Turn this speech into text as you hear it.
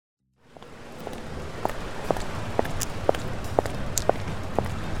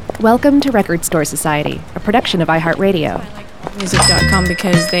Welcome to Record Store Society, a production of iHeartRadio. I like music.com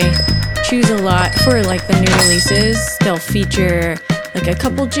because they choose a lot for like the new releases. They'll feature like a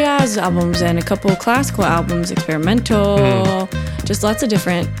couple jazz albums and a couple classical albums, experimental, just lots of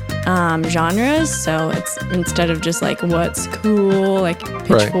different genres. So it's instead of just like what's cool, like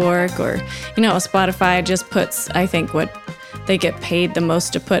Pitchfork or, Spotify just puts, I think, what they get paid the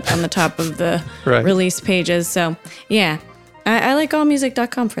most to put on the top of the release pages. So yeah, I like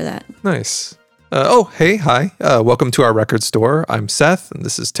allmusic.com for that. Nice. Hi. Welcome to our record store. I'm Seth, and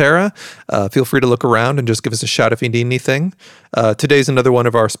this is Tara. Feel free to look around and just give us a shout if you need anything. Today's another one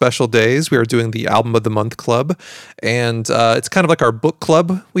of our special days. We are doing the Album of the Month Club, and it's kind of like our book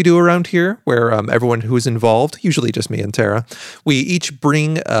club we do around here, where everyone who is involved, usually just me and Tara, we each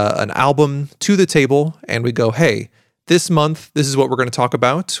bring an album to the table, and we go, hey, this month, this is what we're going to talk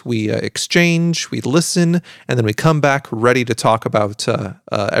about. We exchange, we listen, and then we come back ready to talk about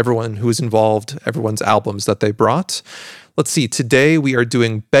everyone who is involved, everyone's albums that they brought. Let's see, today we are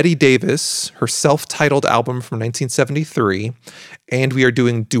doing Betty Davis, her self-titled album from 1973, and we are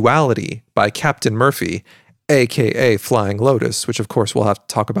doing Duality by Captain Murphy, a.k.a. Flying Lotus, which of course we'll have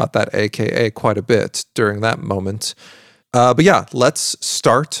to talk about that a.k.a. quite a bit during that moment. But yeah, let's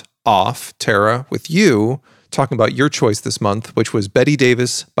start off, Tara, with you talking about your choice this month, which was Betty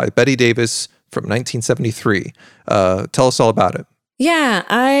Davis by Betty Davis from 1973. Tell us all about it. Yeah,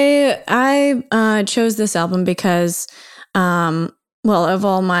 I chose this album because, of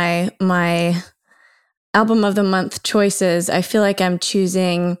all my album of the month choices, I feel like I'm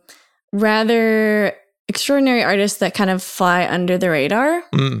choosing rather extraordinary artists that kind of fly under the radar,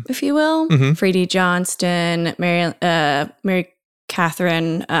 if you will. Mm-hmm. Freddie Johnston, Mary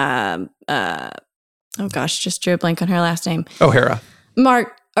Catherine, just drew a blank on her last name. O'Hara. Mary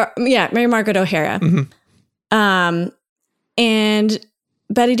Margaret O'Hara. Mm-hmm. And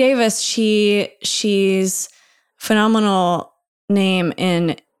Betty Davis, she's phenomenal name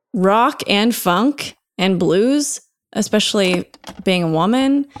in rock and funk and blues, especially being a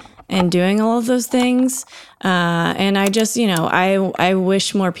woman and doing all of those things. And I just, I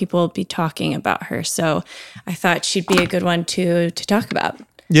wish more people would be talking about her. So I thought she'd be a good one to talk about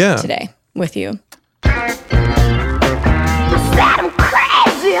today with you. Said I'm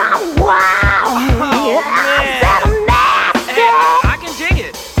crazy, I'm wild. Oh, man. Said I'm nasty. Hey, I can dig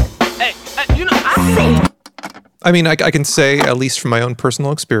it. Hey, I mean, I can say, at least from my own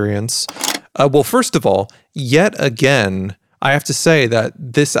personal experience, well, first of all, yet again, I have to say that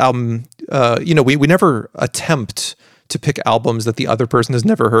this album, we never attempt to pick albums that the other person has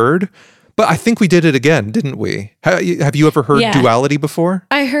never heard. But I think we did it again, didn't we? Have you ever heard Duality before?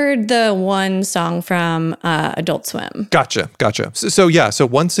 I heard the one song from Adult Swim. Gotcha. So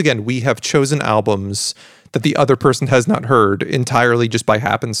once again, we have chosen albums that the other person has not heard entirely just by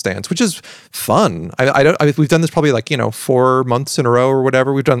happenstance, which is fun. We've done this probably 4 months in a row or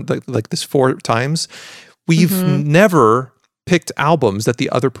whatever. We've done like this 4 times. We've never picked albums that the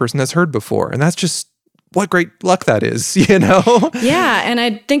other person has heard before, and that's just what great luck that is, Yeah, and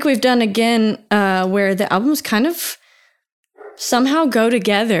I think we've done again where the albums kind of somehow go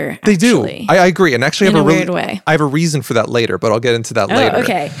together. They do. I agree, and actually, in a weird way. I have a reason for that later, but I'll get into that later.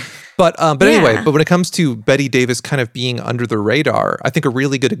 Okay. But anyway, when it comes to Betty Davis kind of being under the radar, I think a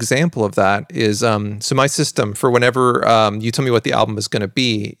really good example of that is, so my system for whenever you tell me what the album is going to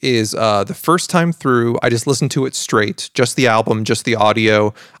be is the first time through, I just listen to it straight, just the album, just the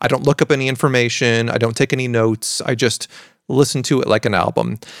audio. I don't look up any information. I don't take any notes. I just listen to it like an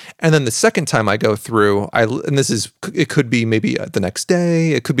album. And then the second time I go through, it could be maybe the next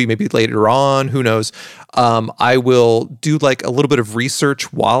day, it could be maybe later on, who knows. I will do like a little bit of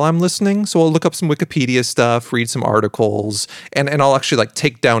research while I'm listening. So I'll look up some Wikipedia stuff, read some articles, and I'll actually like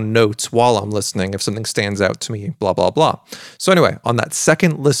take down notes while I'm listening if something stands out to me, blah, blah, blah. So anyway, on that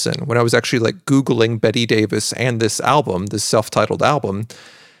second listen, when I was actually like Googling Betty Davis and this album, this self-titled album,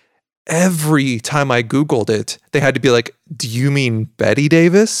 every time I Googled it, they had to be like, do you mean Betty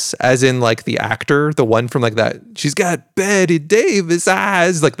Davis? As in like the actor, the one from like that, she's got Betty Davis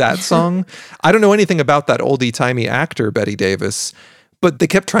eyes, like that song. I don't know anything about that oldie-timey actor, Betty Davis, but they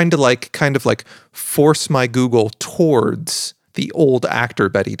kept trying to like kind of like force my Google towards the old actor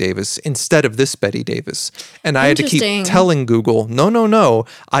Betty Davis instead of this Betty Davis. And I had to keep telling Google, no,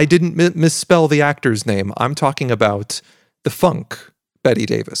 I didn't misspell the actor's name. I'm talking about the funk Betty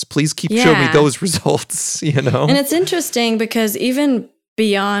Davis. Please keep showing me those results, And it's interesting because even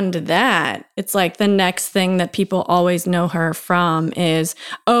beyond that, it's like the next thing that people always know her from is,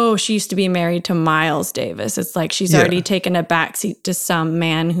 oh, she used to be married to Miles Davis. It's like she's already taken a backseat to some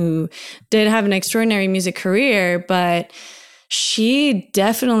man who did have an extraordinary music career, but she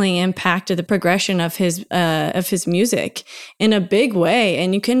definitely impacted the progression of his music in a big way.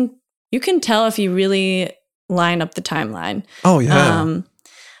 And you can tell if you really line up the timeline. Oh yeah.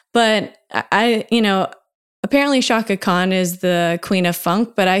 But apparently Shaka Khan is the queen of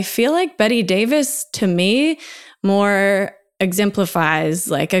funk, but I feel like Betty Davis, to me, more exemplifies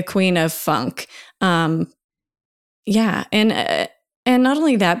like a queen of funk. Yeah. And not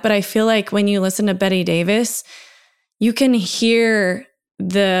only that, but I feel like when you listen to Betty Davis, you can hear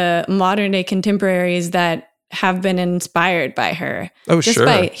the modern day contemporaries that have been inspired by her. Oh, just sure.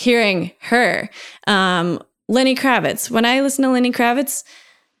 by hearing her. Lenny Kravitz. When I listen to Lenny Kravitz,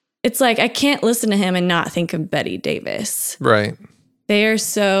 it's like I can't listen to him and not think of Betty Davis. Right. They are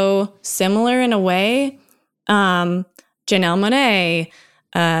so similar in a way. Janelle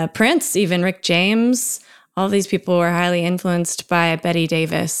Monáe, Prince, even Rick James, all these people were highly influenced by Betty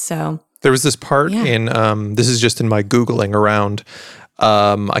Davis. So there was this part in, this is just in my Googling around,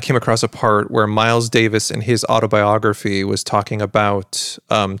 I came across a part where Miles Davis in his autobiography was talking about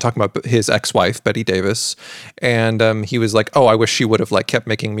his ex-wife, Betty Davis. And he was like, oh, I wish she would have like kept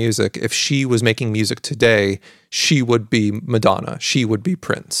making music. If she was making music today, she would be Madonna. She would be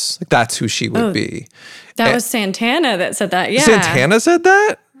Prince. Like that's who she would be. That was Santana that said that. Yeah. Santana said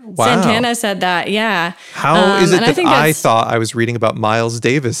that? Wow. Santana said that, yeah. How is it that I thought I was reading about Miles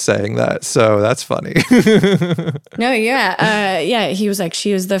Davis saying that? So that's funny. No, yeah. He was like,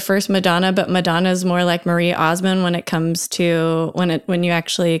 she was the first Madonna, but Madonna's more like Marie Osmond when it comes to, when you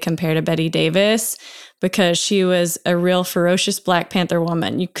actually compare to Betty Davis, because she was a real ferocious Black Panther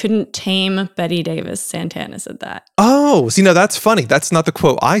woman. You couldn't tame Betty Davis. Santana said that. Oh, see, now that's funny. That's not the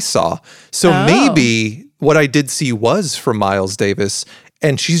quote I saw. So maybe what I did see was from Miles Davis.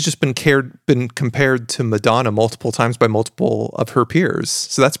 And she's just been compared to Madonna multiple times by multiple of her peers.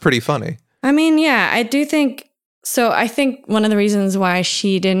 So that's pretty funny. I mean, yeah, I do think so. I think one of the reasons why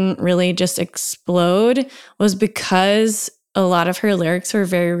she didn't really just explode was because a lot of her lyrics were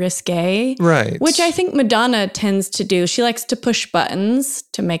very risque. Right. Which I think Madonna tends to do. She likes to push buttons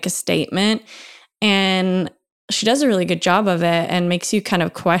to make a statement. And she does a really good job of it and makes you kind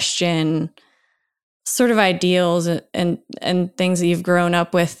of question sort of ideals and things that you've grown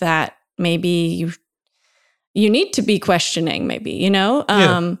up with that maybe you need to be questioning, maybe, you know?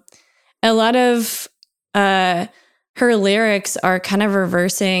 A lot of her lyrics are kind of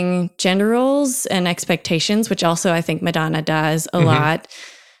reversing gender roles and expectations, which also I think Madonna does a lot.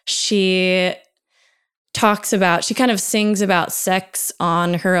 She kind of sings about sex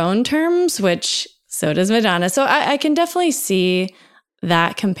on her own terms, which so does Madonna. So I can definitely see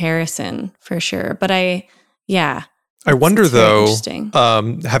that comparison for sure. But I wonder though,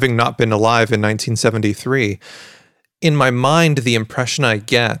 having not been alive in 1973, in my mind, the impression I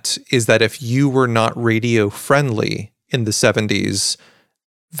get is that if you were not radio friendly in the 70s,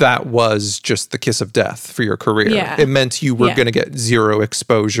 that was just the kiss of death for your career. Yeah. It meant you were going to get zero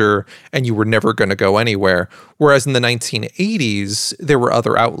exposure and you were never going to go anywhere. Whereas in the 1980s, there were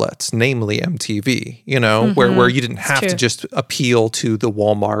other outlets, namely MTV, you know, where you didn't have to just appeal to the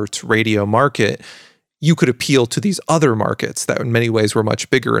Walmart radio market. You could appeal to these other markets that in many ways were much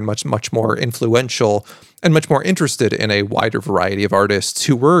bigger and much, much more influential and much more interested in a wider variety of artists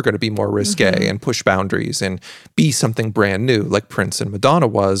who were going to be more risque and push boundaries and be something brand new like Prince and Madonna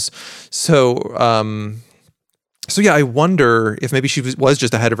was. So yeah, I wonder if maybe she was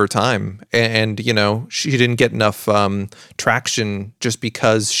just ahead of her time and you know, she didn't get enough traction just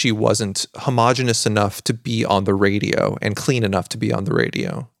because she wasn't homogenous enough to be on the radio and clean enough to be on the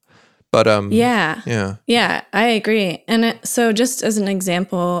radio. But yeah, I agree. And so just as an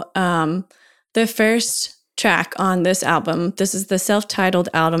example, the first track on this album, this is the self-titled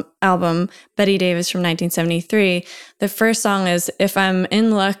album, Betty Davis from 1973. The first song is "If I'm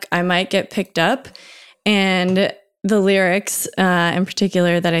in Luck, I Might Get Picked Up," and the lyrics, in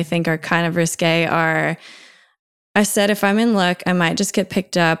particular, that I think are kind of risque are, I said, if I'm in luck, I might just get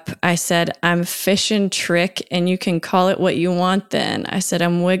picked up. I said, I'm fish and trick, and you can call it what you want then. I said,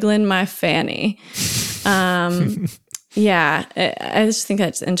 I'm wiggling my fanny. Yeah, I just think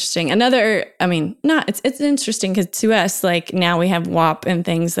that's interesting. It's interesting because to us, like now we have WAP and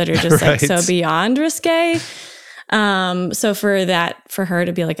things that are just like so beyond risque. So for her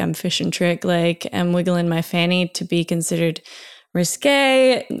to be like, I'm fish and trick, like I'm wiggling my fanny to be considered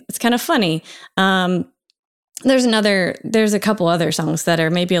risque, it's kind of funny. There's a couple other songs that are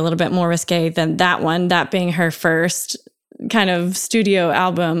maybe a little bit more risque than that one, that being her first kind of studio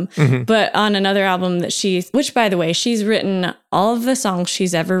album. But on another album which by the way, she's written all of the songs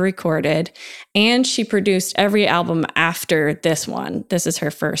she's ever recorded, and she produced every album after this one. This is her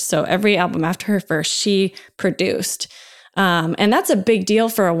first. So every album after her first, she produced. And that's a big deal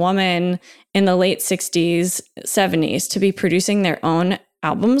for a woman in the late 60s, 70s to be producing their own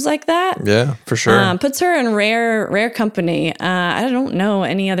albums like that. Yeah, for sure. Puts her in rare company. I don't know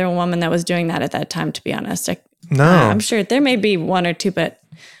any other woman that was doing that at that time, to be honest. No. I'm sure there may be one or two, but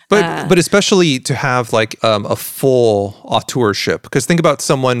especially to have like a full auteurship, because think about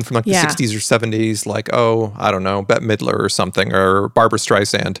someone from like the 60s or 70s, like, I don't know, Bette Midler or something, or Barbara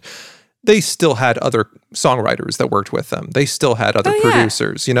Streisand. They still had other songwriters that worked with them. They still had other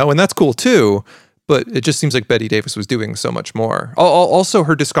producers, and that's cool too. But it just seems like Betty Davis was doing so much more. Also,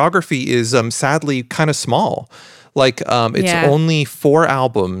 her discography is sadly kind of small. Like it's only 4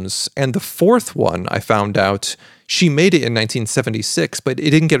 albums, and the 4th one I found out she made it in 1976, but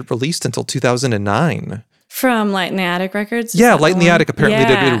it didn't get released until 2009. From Light in the Attic Records? Yeah, Light in the Attic apparently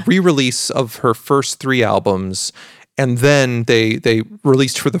did a re-release of her first 3 albums. And then they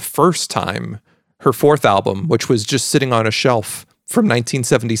released for the first time her 4th album, which was just sitting on a shelf from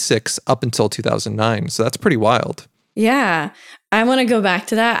 1976 up until 2009. So that's pretty wild. Yeah. I want to go back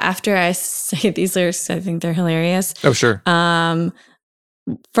to that after I say these lyrics. I think they're hilarious. Oh, sure.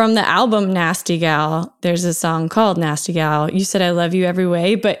 From the album Nasty Gal, there's a song called Nasty Gal. You said I love you every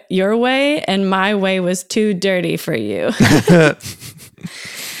way, but your way and my way was too dirty for you.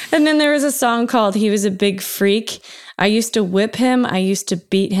 And then there was a song called He Was a Big Freak. I used to whip him. I used to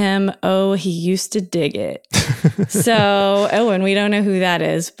beat him. Oh, he used to dig it. And we don't know who that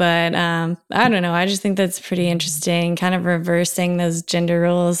is, but I don't know. I just think that's pretty interesting, kind of reversing those gender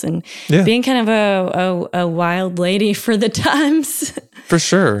roles and being kind of a wild lady for the times. For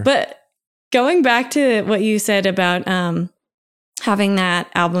sure. But going back to what you said about having that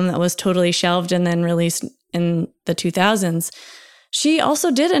album that was totally shelved and then released in the 2000s, she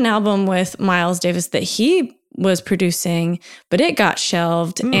also did an album with Miles Davis that he was producing, but it got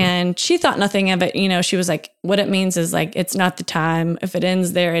shelved and she thought nothing of it. She was like, what it means is like, it's not the time. If it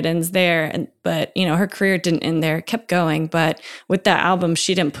ends there, it ends there. But her career didn't end there, it kept going. But with that album,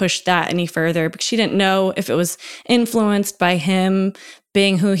 she didn't push that any further because she didn't know if it was influenced by him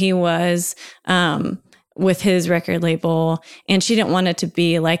being who he was with his record label. And she didn't want it to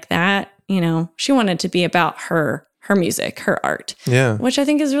be like that. She wanted it to be about her music, her art. Yeah. Which I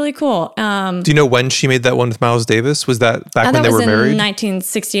think is really cool. Do you know when she made that one with Miles Davis? Was that back when they were married? That was in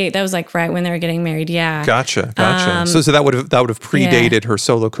 1968. That was like right when they were getting married. Yeah. Gotcha. So that would have predated her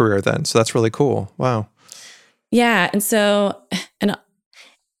solo career then. So that's really cool. Wow. Yeah. And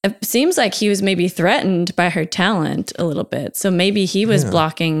it seems like he was maybe threatened by her talent a little bit. So maybe he was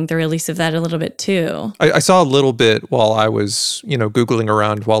blocking the release of that a little bit too. I saw a little bit while I was, Googling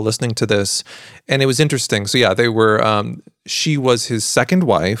around while listening to this. And it was interesting. So yeah, they were, she was his second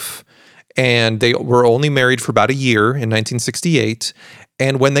wife and they were only married for about a year in 1968.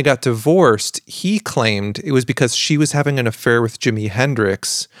 And when they got divorced, he claimed it was because she was having an affair with Jimi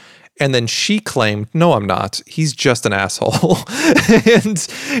Hendrix. And then she claimed, no, I'm not. He's just an asshole. And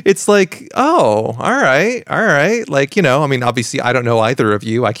it's like, oh, all right. Like, obviously I don't know either of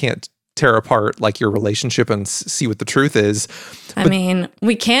you. I can't tear apart like your relationship and see what the truth is.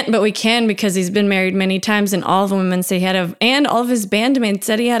 We can't, but we can because he's been married many times and all the women say and all of his bandmates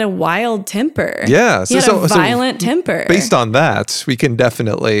said he had a wild temper. Yeah. He had a violent temper. Based on that, we can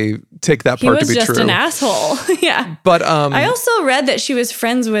definitely take that part to be true. He was just an asshole. Yeah. But I also read that she was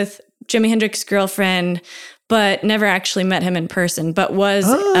friends with Jimi Hendrix's girlfriend, but never actually met him in person, but was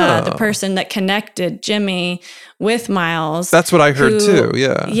the person that connected Jimmy with Miles. That's what I heard too,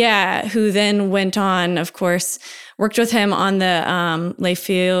 yeah. Yeah, who then went on, of course, worked with him on the Les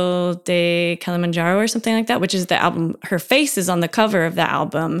Fils de Kilimanjaro or something like that, which is the album. Her face is on the cover of the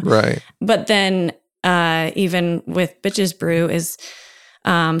album. Right. But then even with Bitches Brew is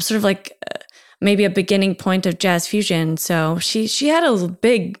sort of like... maybe a beginning point of jazz fusion. So she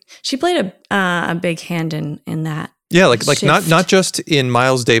played a big hand in that. Yeah, like not just in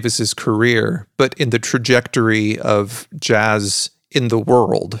Miles Davis's career, but in the trajectory of jazz in the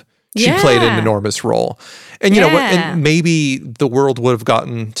world. She played an enormous role. And you know what? And maybe the world would have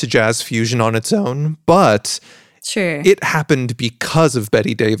gotten to jazz fusion on its own, but sure, it happened because of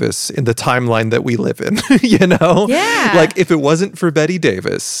Betty Davis in the timeline that we live in, Yeah. Like if it wasn't for Betty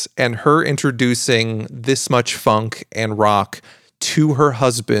Davis and her introducing this much funk and rock to her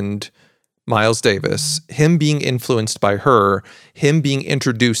husband, Miles Davis, him being influenced by her, him being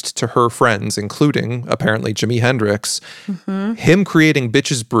introduced to her friends, including apparently Jimi Hendrix, him creating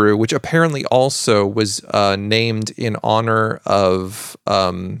Bitches Brew, which apparently also was named in honor of...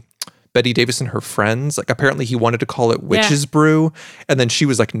 Betty Davis and her friends. Like apparently he wanted to call it Witch's Brew. And then she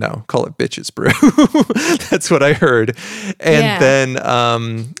was like, no, call it Bitches Brew. That's what I heard. And then,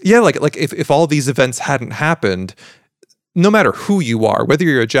 like if all these events hadn't happened, no matter who you are, whether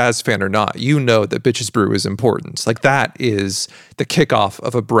you're a jazz fan or not, you know that Bitches Brew is important. Like that is the kickoff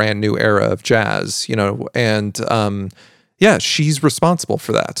of a brand new era of jazz, you know, and yeah, she's responsible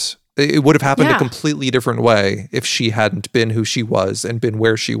for that. It would have happened a completely different way if she hadn't been who she was and been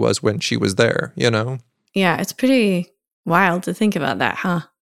where she was when she was there, you know? Yeah, it's pretty wild to think about that, huh?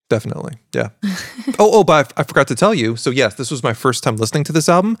 Definitely, yeah. But I forgot to tell you. So yes, this was my first time listening to this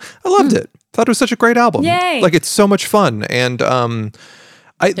album. I loved it. Thought it was such a great album. Yay! Like it's so much fun, and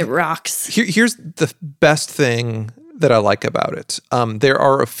it rocks. Here's the best thing that I like about it. There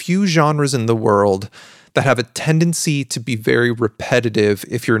are a few genres in the world that have a tendency to be very repetitive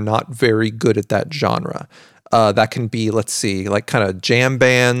if you're not very good at that genre. That can be, let's see, like kind of jam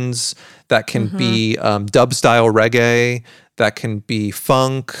bands. That can be dub style reggae. That can be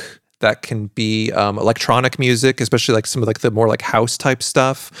funk. That can be electronic music, especially like some of like the more like house type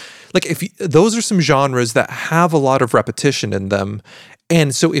stuff. Like those are some genres that have a lot of repetition in them.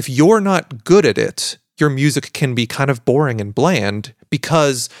 And so if you're not good at it, your music can be kind of boring and bland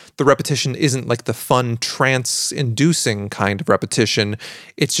because the repetition isn't like the fun trance-inducing kind of repetition.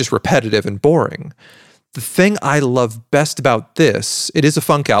 It's just repetitive and boring. The thing I love best about this, it is a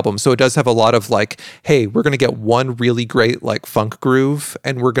funk album, so it does have a lot of like, hey, we're going to get one really great like funk groove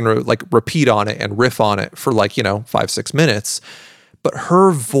and we're going to like repeat on it and riff on it for like, 5-6 minutes. But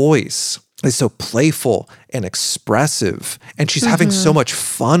her voice is so playful and expressive, and she's having so much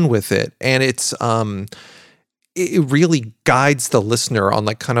fun with it. And it's it really guides the listener on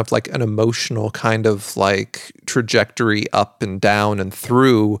like kind of like an emotional kind of like trajectory up and down and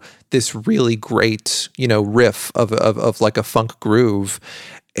through this really great, riff of like a funk groove.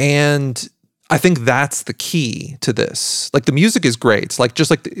 And I think that's the key to this. Like the music is great. It's like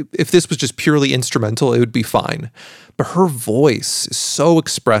just like if this was just purely instrumental, it would be fine. But her voice is so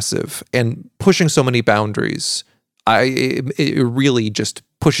expressive and pushing so many boundaries. It really just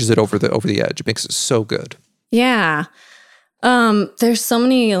pushes it over the edge. It makes it so good. Yeah. There's so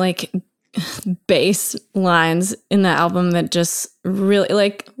many like bass lines in the album that just really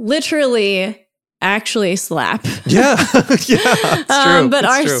like literally actually slap. Yeah. It's true. But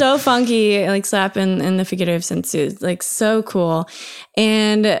it's are true. so funky, like slap in the figurative sense too. Like so cool.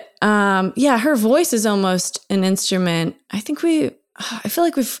 And her voice is almost an instrument. I feel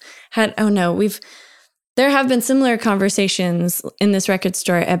like there have been similar conversations in this record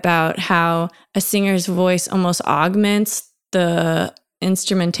store about how a singer's voice almost augments the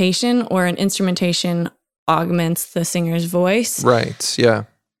instrumentation, or an instrumentation augments the singer's voice. Right, yeah.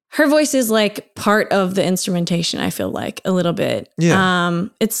 Her voice is like part of the instrumentation, I feel like, a little bit. Yeah.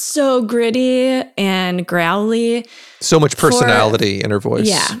 It's so gritty and growly. So much personality in her voice.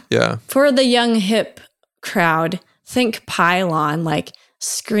 Yeah. Yeah. For the young hip crowd, think Pylon, like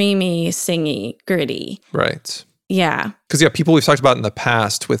screamy, singy, gritty. Right. Yeah. Because people we've talked about in the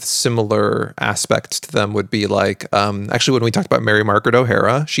past with similar aspects to them would be like, actually when we talked about Mary Margaret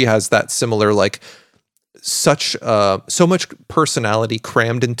O'Hara, she has that similar like so much personality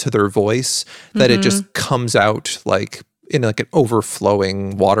crammed into their voice that it just comes out like in like an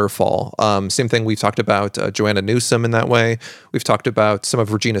overflowing waterfall. Same thing we've talked about Joanna Newsom in that way. We've talked about some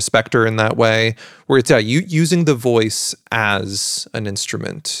of Regina Spektor in that way, where it's using the voice as an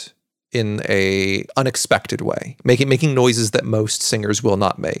instrument in a unexpected way, making noises that most singers will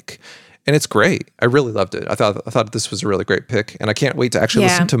not make. And it's great. I really loved it. I thought this was a really great pick, and I can't wait to actually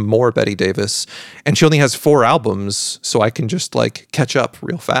listen to more Betty Davis. And she only has 4 albums, so I can just like catch up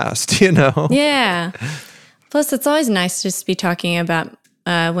real fast, Yeah. Plus, it's always nice to just be talking about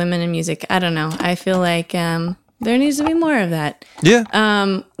women in music. I don't know. I feel like there needs to be more of that. Yeah.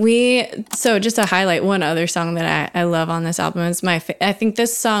 So just to highlight one other song that I love on this album, is I think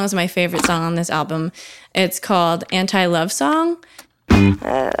this song is my favorite song on this album. It's called Anti-Love Song.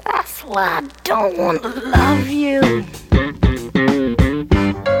 That's why I don't want to love you.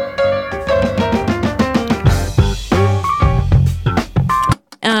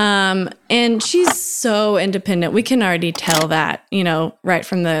 And she's so independent. We can already tell that, right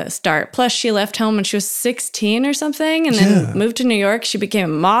from the start. Plus, she left home when she was 16 or something, and then moved to New York. She became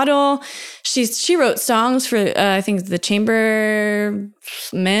a model. She wrote songs for, I think, the Chambermen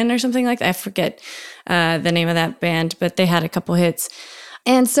or something like that. I forget the name of that band, but they had a couple hits.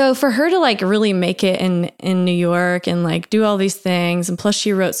 And so for her to like really make it in New York and like do all these things, and plus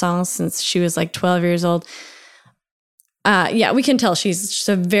she wrote songs since she was like 12 years old. We can tell she's just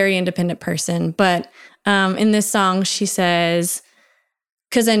a very independent person. But in this song, she says,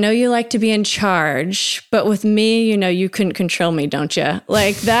 "'Cause I know you like to be in charge, but with me, you couldn't control me, don't you?"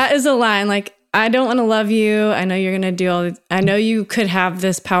 Like that is a line like I don't want to love you. I know you're going to do all this. I know you could have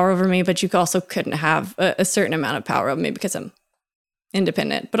this power over me, but you also couldn't have a certain amount of power over me because I'm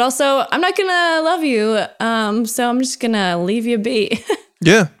independent. But also, I'm not going to love you. So I'm just going to leave you be.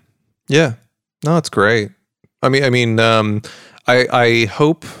 Yeah. Yeah. No, it's great. I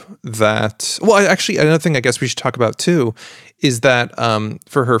hope that, well, actually, another thing I guess we should talk about too is that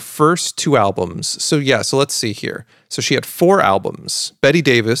for her first 2 albums, so let's see here. So she had 4 albums. Betty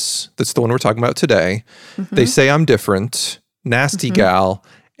Davis, that's the one we're talking about today. Mm-hmm. They Say I'm Different, Nasty Gal,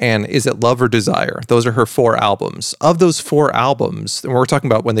 and Is It Love or Desire? Those are her 4 albums. Of those 4 albums, and we're talking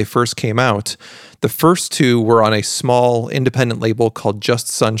about when they first came out, the first 2 were on a small independent label called Just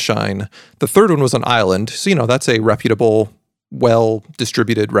Sunshine. The third one was on Island. So, that's a reputable,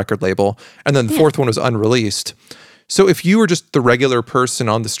 well-distributed record label. And then the fourth one was unreleased. So if you were just the regular person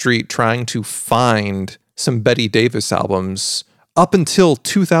on the street trying to find some Betty Davis albums, up until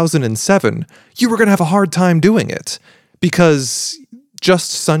 2007, you were going to have a hard time doing it because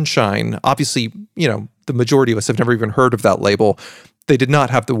Just Sunshine, obviously, the majority of us have never even heard of that label. They did not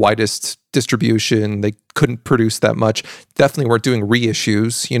have the widest distribution. They couldn't produce that much. Definitely weren't doing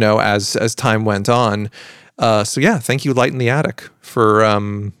reissues, as time went on. Thank you, Light in the Attic, for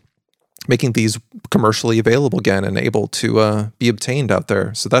making these commercially available again and able to be obtained out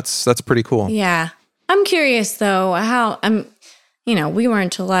there. So that's pretty cool. Yeah. I'm curious, though, how, we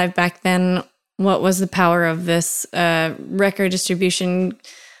weren't alive back then. What was the power of this record distribution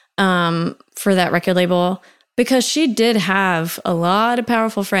for that record label? Because she did have a lot of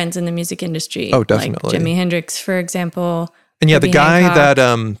powerful friends in the music industry. Oh, definitely. Like Jimi Hendrix, for example. And yeah, the guy Hancock.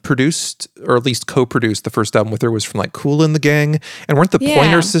 that produced, or at least co-produced the first album with her was from like Kool and the Gang. And weren't the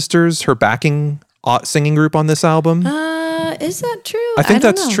Pointer Sisters her backing singing group on this album? Is that true? I think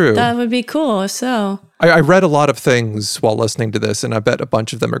don't that's know. true. That would be cool if so. I read a lot of things while listening to this, and I bet a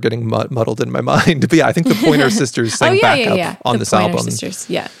bunch of them are getting muddled in my mind. But yeah, I think the Pointer Sisters sang backup on this Pointer album. Sisters.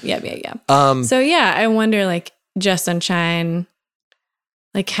 Yeah. So yeah, I wonder, like, Just Sunshine,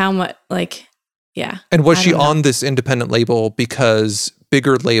 like how much, like, yeah. And was she on this independent label because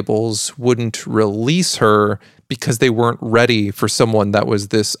bigger labels wouldn't release her because they weren't ready for someone that was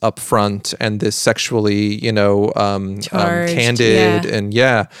this upfront and this sexually, candid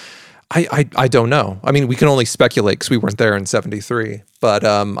and I don't know. I mean, we can only speculate because we weren't there in '73. But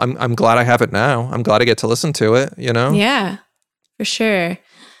I'm glad I have it now. I'm glad I get to listen to it. Yeah, for sure.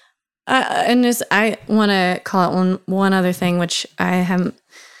 And I want to call out one other thing, which I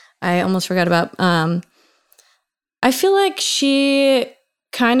almost forgot about. I feel like she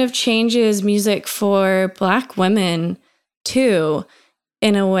kind of changes music for Black women too,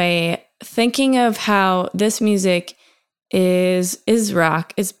 in a way. Thinking of how this music is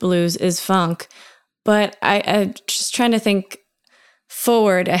rock, is blues, is funk, but I just trying to think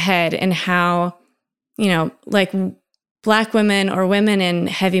forward ahead and how, like Black women or women in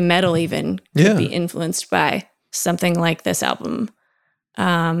heavy metal even could be influenced by something like this album.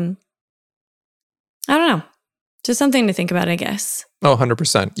 I don't know. Just something to think about, I guess. Oh,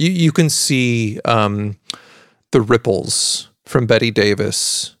 100%. You can see the ripples from Betty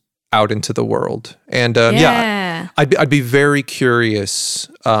Davis out into the world. And I'd be very curious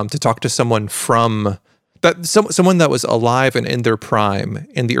to talk to someone from that, someone that was alive and in their prime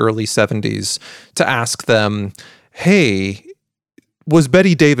in the early 70s, to ask them, hey, was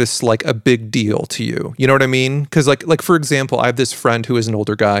Betty Davis like a big deal to you? You know what I mean? Because like for example, I have this friend who is an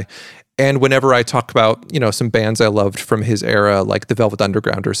older guy, and whenever I talk about, some bands I loved from his era, like the Velvet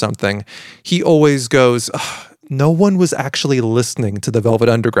Underground or something, he always goes, no one was actually listening to the Velvet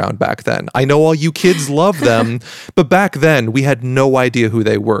Underground back then. I know all you kids love them, but back then we had no idea who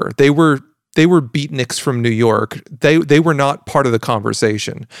they were. They were beatniks from New York. They were not part of the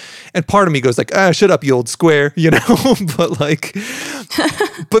conversation. And part of me goes like, shut up, you old square, but like,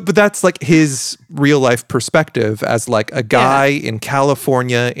 but that's like his real life perspective as like a guy in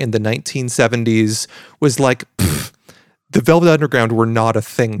California in the 1970s was like, the Velvet Underground were not a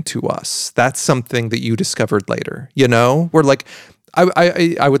thing to us. That's something that you discovered later, We're like,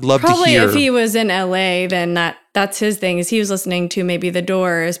 I would love to hear. If he was in LA, then that's his thing, is he was listening to maybe the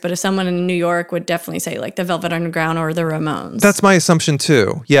Doors, but if someone in New York would definitely say like the Velvet Underground or the Ramones. That's my assumption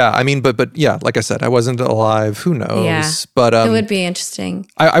too. Yeah, I mean, but yeah, like I said, I wasn't alive. Who knows? Yeah, but it would be interesting.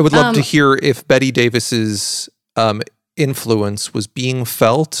 I would love to hear if Betty Davis's influence was being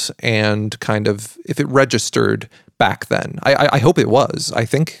felt and kind of if it registered back then. I hope it was. I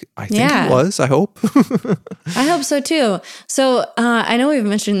think Yeah. it was. I hope. I hope so too. So I know we've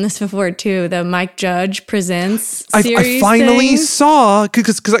mentioned this before too, the Mike Judge Presents I series finally thing. saw,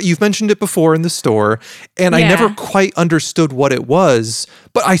 because you've mentioned it before in the store, and I Yeah. never quite understood what it was,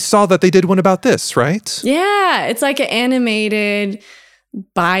 but I saw that they did one about this, right? Yeah, it's like an animated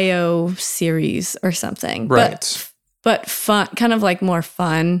bio series or something. Right. But fun, kind of like more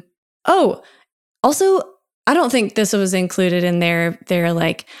fun. Oh, also, I don't think this was included in their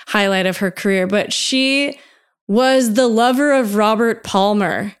like highlight of her career, but she was the lover of Robert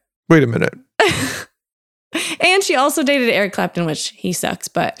Palmer. Wait a minute. And she also dated Eric Clapton, which he sucks,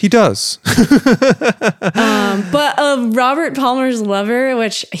 but He does. but Robert Palmer's lover,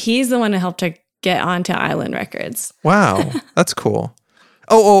 which he's the one who helped her get onto Island Records. Wow, that's cool.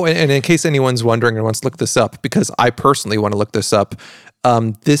 And in case anyone's wondering and wants to look this up, because I personally want to look this up,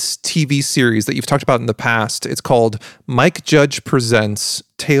 this TV series that you've talked about in the past, it's called Mike Judge Presents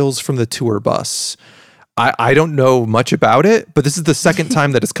Tales from the Tour Bus. I don't know much about it, but this is the second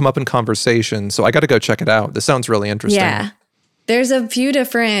time that it's come up in conversation, so I got to go check it out. This sounds really interesting. Yeah. There's a few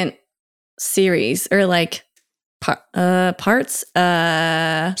different series or like parts.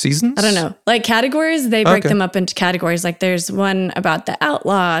 Seasons? I don't know. Like categories, they break Okay. them up into categories. Like there's one about the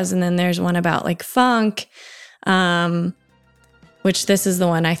Outlaws, and then there's one about like funk, which this is the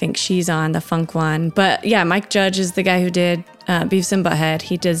one I think she's on, the funk one. But yeah, Mike Judge is the guy who did Beavis and Butthead.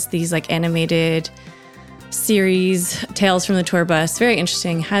 He does these like animated series, Tales from the Tour Bus. Very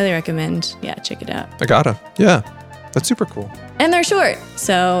interesting. Highly recommend. Yeah, check it out. I gotta. Yeah, that's super cool. And they're short.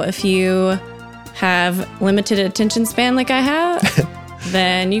 So if you have limited attention span like I have,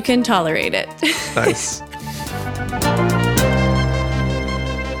 then you can tolerate it. Nice.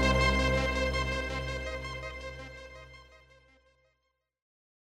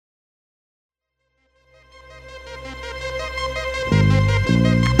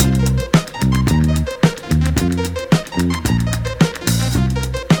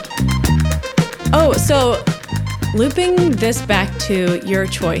 Oh, so looping this back to your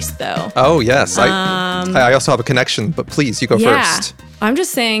choice, though. Oh, yes. I also have a connection, but please, you go first. I'm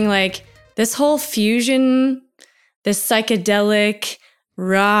just saying, like, this whole fusion, this psychedelic,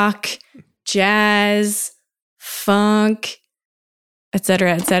 rock, jazz, funk,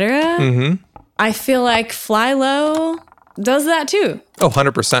 etc., etc. Mm-hmm. I feel like Fly Low does that too. Oh,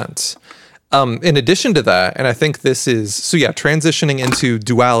 100%. In addition to that, and I think this is, transitioning into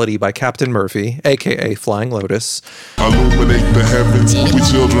Duality by Captain Murphy, aka Flying Lotus. Illuminate the heavens, we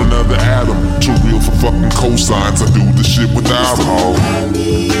children of the atom. Too real for fucking cosigns, I do the shit without all.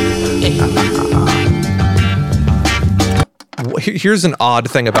 Here's an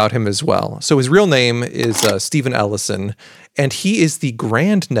odd thing about him as well. So his real name is Stephen Ellison, and he is the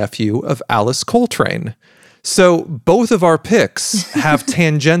grandnephew of Alice Coltrane. So both of our picks have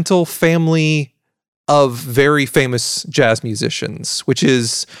tangential family of very famous jazz musicians, which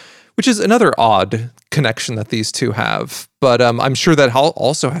is another odd connection that these two have. But I'm sure that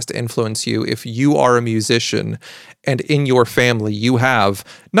also has to influence you if you are a musician and in your family you have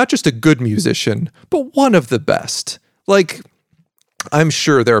not just a good musician, but one of the best. Like, I'm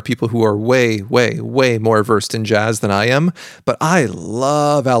sure there are people who are way, way, way more versed in jazz than I am, but I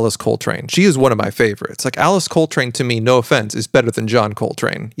love Alice Coltrane. She is one of my favorites. Like, Alice Coltrane, to me, no offense, is better than John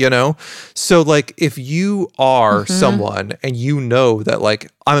Coltrane, you know? So, like, if you are someone and you know that,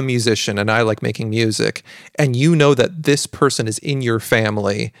 like, I'm a musician and I like making music, and you know that this person is in your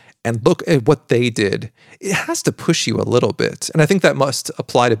family and look at what they did, it has to push you a little bit. And I think that must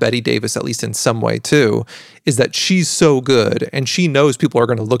apply to Betty Davis, at least in some way too, is that she's so good and she knows people are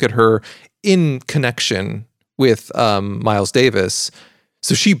going to look at her in connection with Miles Davis.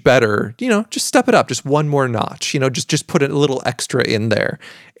 So she better, just step it up, just one more notch, just put a little extra in there.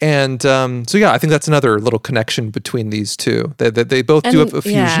 And I think that's another little connection between these two. They both do have a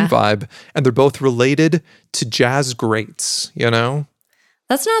fusion vibe, and they're both related to jazz greats,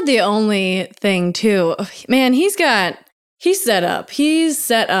 That's not the only thing, too. Man, he's set up. He's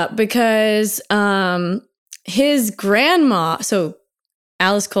set up because his grandma, so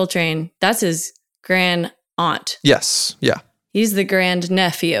Alice Coltrane, that's his grand aunt. Yes, yeah. He's the grand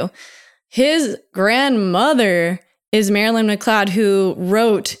nephew. His grandmother is Marilyn McLeod, who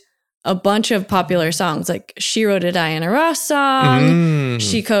wrote a bunch of popular songs. Like, she wrote a Diana Ross song.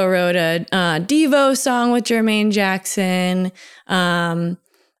 She co-wrote a Devo song with Jermaine Jackson. Love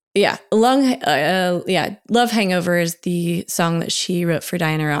Hangover is the song that she wrote for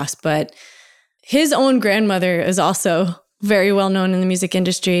Diana Ross. But his own grandmother is also very well known in the music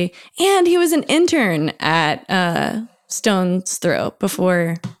industry. And he was an intern at Stone's Throw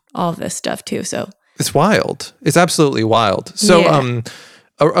before all of this stuff too. So It's wild. It's absolutely wild. So, Yeah.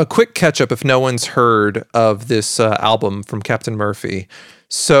 A quick catch up if no one's heard of this album from Captain Murphy.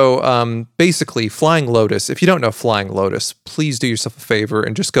 So, basically, Flying Lotus. If you don't know Flying Lotus, please do yourself a favor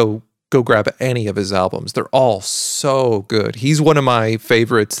and just go grab any of his albums. They're all so good. He's one of my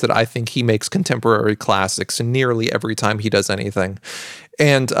favorites that I think he makes contemporary classics nearly every time he does anything.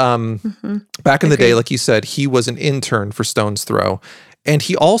 And back in the day, like you said, he was an intern for Stone's Throw. And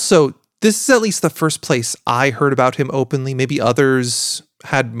he also, this is at least the first place I heard about him openly. Maybe others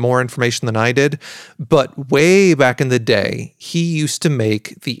had more information than I did. But way back in the day, he used to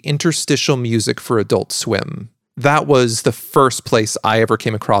make the interstitial music for Adult Swim. That was the first place I ever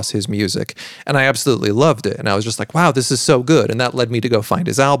came across his music. And I absolutely loved it. And I was just like, wow, this is so good. And that led me to go find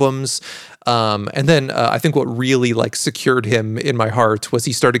his albums. And then I think what really like secured him in my heart was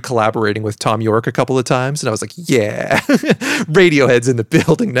he started collaborating with Tom York a couple of times. And I was like, yeah, Radiohead's in the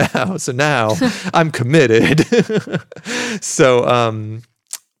building now. So now I'm committed. So,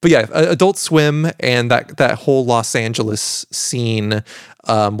 but yeah, Adult Swim and that whole Los Angeles scene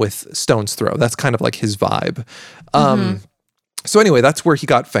with Stone's Throw, that's kind of like his vibe. So anyway, that's where he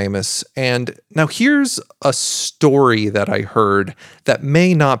got famous. And now here's a story that I heard that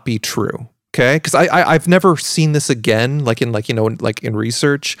may not be true. Okay, because I've never seen this again, like in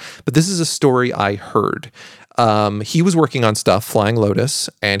research, but this is a story I heard. He was working on stuff, Flying Lotus,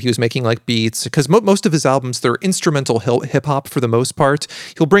 and he was making like beats because most of his albums, they're instrumental hip hop for the most part.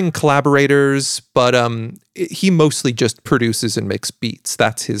 He'll bring collaborators, but he mostly just produces and makes beats.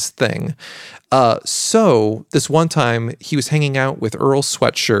 That's his thing. So this one time he was hanging out with Earl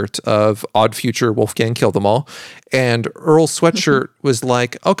Sweatshirt of Odd Future, Wolfgang Kill Them All. And Earl Sweatshirt was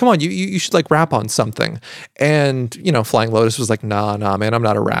like, oh, come on, you should like rap on something. And, Flying Lotus was like, nah, man, I'm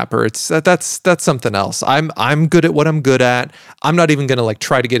not a rapper. That's something else. I'm good at what I'm good at. I'm not even going to like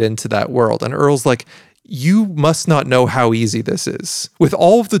try to get into that world. And Earl's like, you must not know how easy this is. With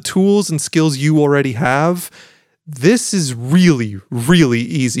all of the tools and skills you already have, this is really, really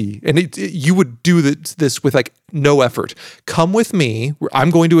easy. And you would do this with like no effort. Come with me. I'm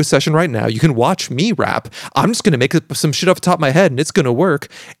going to a session right now. You can watch me rap. I'm just going to make some shit off the top of my head and it's going to work.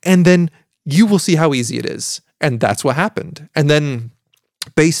 And then you will see how easy it is. And that's what happened. And then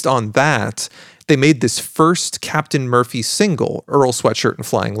based on that, they made this first Captain Murphy single, Earl Sweatshirt and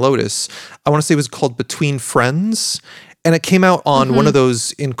Flying Lotus. I want to say it was called Between Friends. And it came out on one of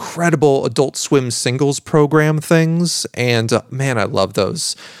those incredible Adult Swim singles program things. And man, I love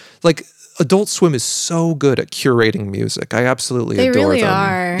those. Like, Adult Swim is so good at curating music. I absolutely adore them. They really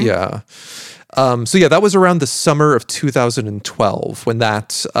are. Yeah. So yeah, that was around the summer of 2012 when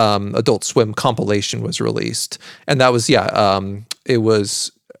that Adult Swim compilation was released. And that was, it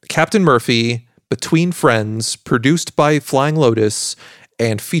was Captain Murphy, Between Friends, produced by Flying Lotus,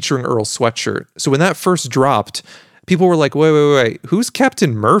 and featuring Earl Sweatshirt. So when that first dropped, people were like, wait, who's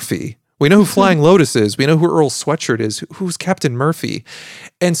Captain Murphy? We know who Flying Lotus is. We know who Earl Sweatshirt is. Who's Captain Murphy?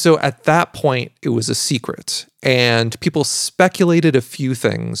 And so at that point, it was a secret. And people speculated a few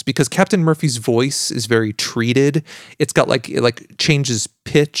things because Captain Murphy's voice is very treated. It's got it changes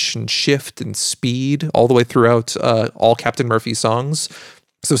pitch and shift and speed all the way throughout all Captain Murphy songs.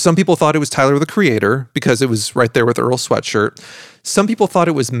 So some people thought it was Tyler, the Creator, because it was right there with Earl Sweatshirt. Some people thought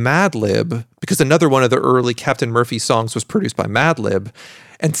it was Madlib, because another one of the early Captain Murphy songs was produced by Madlib.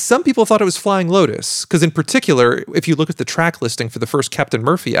 And some people thought it was Flying Lotus, because in particular, if you look at the track listing for the first Captain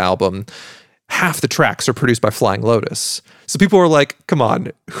Murphy album, half the tracks are produced by Flying Lotus. So people were like, come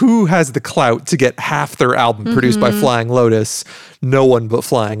on, who has the clout to get half their album produced by Flying Lotus? No one but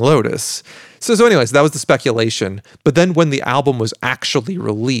Flying Lotus. So anyways, that was the speculation. But then when the album was actually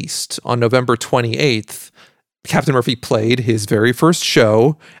released on November 28th, Captain Murphy played his very first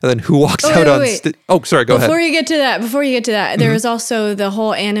show, and then who walks out on stage? Oh, sorry, go ahead. Before you get to that, there was also the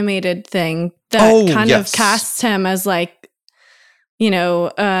whole animated thing that of casts him as like,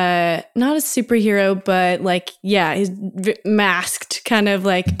 not a superhero, but like, he's masked, kind of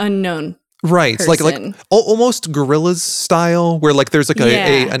like unknown. Right, person. like almost Gorillaz style, where like there's like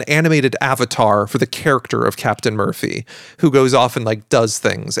an animated avatar for the character of Captain Murphy who goes off and like does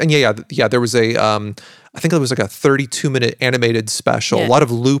things. And there was a I think it was like a 32-minute animated special, a lot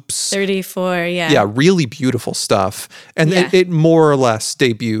of loops. 34, yeah, really beautiful stuff, and it more or less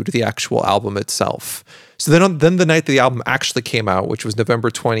debuted the actual album itself. So then the night the album actually came out, which was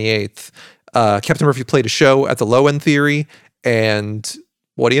November 28th, Captain Murphy played a show at the Low End Theory, and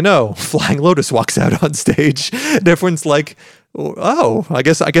what do you know? Flying Lotus walks out on stage, and everyone's like, oh, I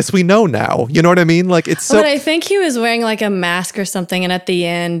guess we know now. You know what I mean? Like it's so. But I think he was wearing like a mask or something, and at the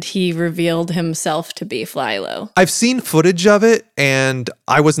end he revealed himself to be Philo. I've seen footage of it, and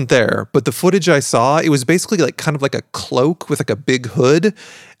I wasn't there, but the footage I saw, it was basically like kind of like a cloak with like a big hood.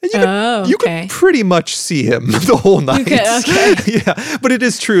 And you could pretty much see him the whole night. Okay. Yeah, but it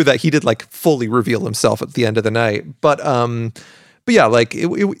is true that he did like fully reveal himself at the end of the night. But yeah, like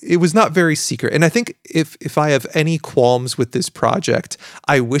it was not very secret. And I think if I have any qualms with this project,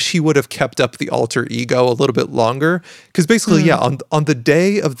 I wish he would have kept up the alter ego a little bit longer. Because basically, yeah, on the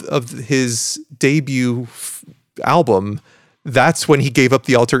day of his debut album, that's when he gave up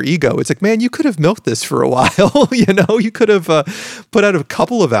the alter ego. It's like, man, you could have milked this for a while. You could have put out a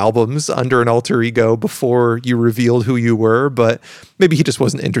couple of albums under an alter ego before you revealed who you were, but maybe he just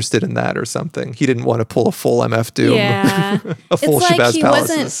wasn't interested in that or something. He didn't want to pull a full MF Doom, a full Shabazz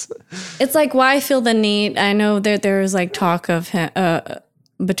Palaces. It's like, why feel the need? I know that there was like talk of him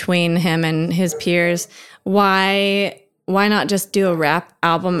between him and his peers. Why not just do a rap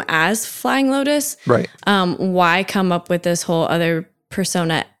album as Flying Lotus? Right. Why come up with this whole other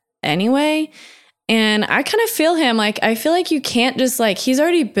persona anyway? And I kind of feel him. Like, I feel like you can't just like, he's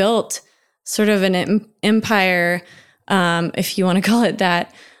already built sort of an empire, if you want to call it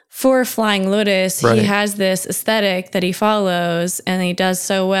that, for Flying Lotus. Right. He has this aesthetic that he follows, and he does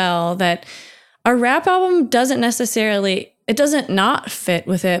so well that a rap album doesn't necessarily... It doesn't not fit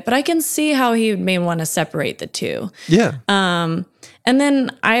with it, but I can see how he may want to separate the two. Yeah. And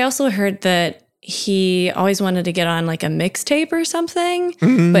then I also heard that he always wanted to get on like a mixtape or something,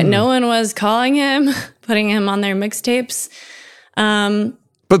 but no one was calling him, putting him on their mixtapes.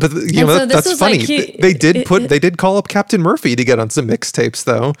 But you know, that's funny. Like they did call up Captain Murphy to get on some mixtapes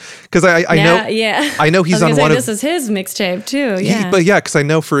though, because I know he's on one of. This is his mixtape too. Yeah, because I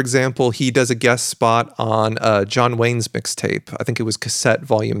know, for example, he does a guest spot on John Wayne's mixtape. I think it was Cassette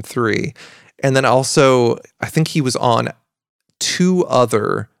Volume 3, and then also I think he was on 2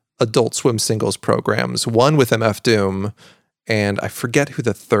 other Adult Swim singles programs. One with MF Doom, and I forget who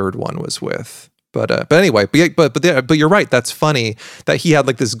the third one was with. But anyway, but you're right. That's funny that he had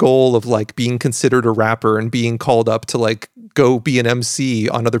like this goal of like being considered a rapper and being called up to like go be an MC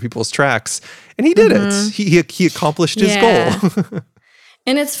on other people's tracks, and he did it. He accomplished his goal.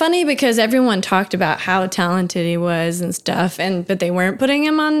 And it's funny because everyone talked about how talented he was and stuff, but they weren't putting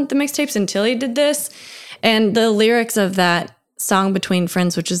him on the mixtapes until he did this. And the lyrics of that song "Between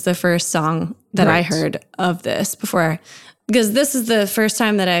Friends," which is the first song that I heard of this before. Because this is the first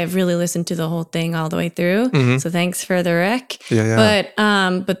time that I've really listened to the whole thing all the way through. So thanks for the rec. Yeah.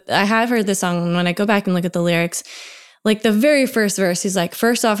 But I have heard this song, and when I go back and look at the lyrics, like the very first verse, he's like,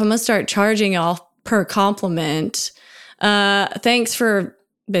 first off, I'm going to start charging y'all per compliment. Thanks for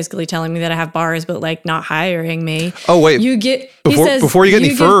basically telling me that I have bars, but like not hiring me. Oh, wait. Before you get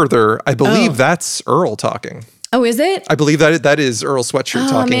any further, I believe that's Earl talking. Oh, is it? I believe that is Earl Sweatshirt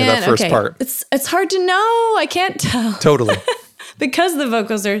talking in that first part. It's hard to know. I can't tell. Totally. Because the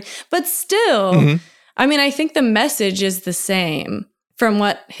vocals are, but still, I mean, I think the message is the same from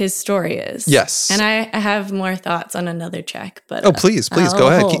what his story is. Yes. And I have more thoughts on another track, but please go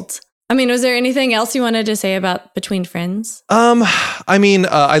ahead. I mean, was there anything else you wanted to say about Between Friends? I mean,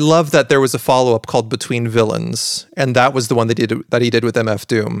 I love that there was a follow-up called Between Villains, and that was the one that he did with MF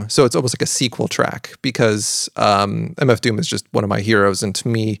Doom. So it's almost like a sequel track because MF Doom is just one of my heroes, and to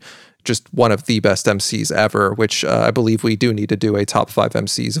me, just one of the best MCs ever, which I believe we do need to do a top 5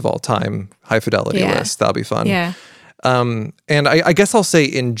 MCs of all time high fidelity list. That'll be fun. Yeah. And I guess I'll say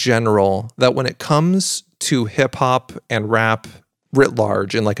in general that when it comes to hip hop and rap writ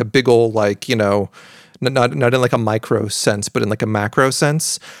large in like a big old, like, you know, not in like a micro sense, but in like a macro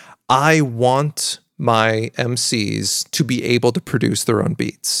sense, I want my MCs to be able to produce their own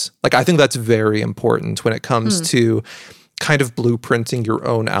beats. Like, I think that's very important when it comes to kind of blueprinting your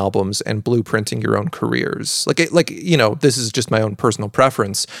own albums and blueprinting your own careers. Like, you know, this is just my own personal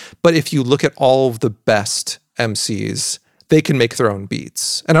preference, but if you look at all of the best MCs, they can make their own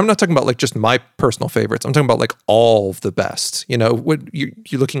beats. And I'm not talking about like just my personal favorites. I'm talking about like all of the best. You know, you're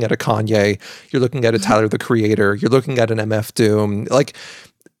looking at a Kanye, you're looking at a Tyler, the Creator, you're looking at an MF Doom, like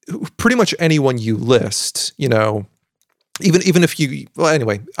pretty much anyone you list, you know, even if you, well,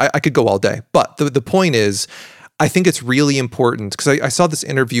 anyway, I could go all day. But the point is, I think it's really important because I saw this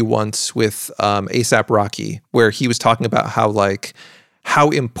interview once with A$AP Rocky where he was talking about how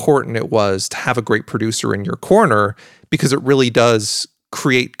important it was to have a great producer in your corner because it really does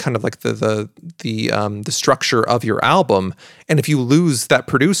create kind of like the structure of your album. And if you lose that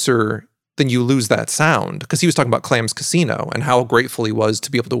producer, then you lose that sound. Because he was talking about Clams Casino and how grateful he was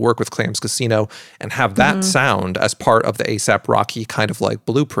to be able to work with Clams Casino and have that sound as part of the A$AP Rocky kind of like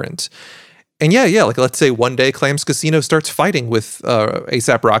blueprint. And yeah, like let's say one day Clams Casino starts fighting with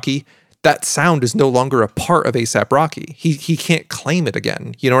A$AP Rocky. That sound is no longer a part of A$AP Rocky. He can't claim it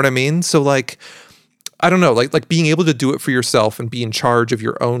again. You know what I mean? So like, I don't know, like being able to do it for yourself and be in charge of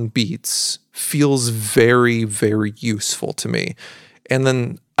your own beats feels very, very useful to me. And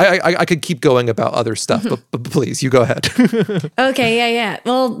then I could keep going about other stuff, but please, you go ahead. Okay, yeah.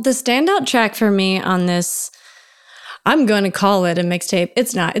 Well, the standout track for me on this, I'm going to call it a mixtape.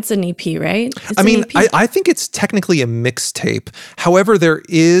 It's not. It's an EP, right? I think it's technically a mixtape. However, there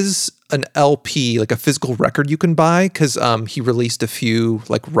is an LP, like a physical record you can buy, because he released a few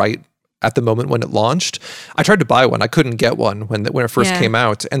like right at the moment when it launched. I tried to buy one. I couldn't get one when it first came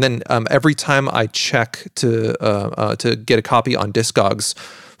out. And then every time I check to get a copy on Discogs,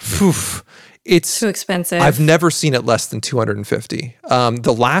 it's too expensive. I've never seen it less than $250.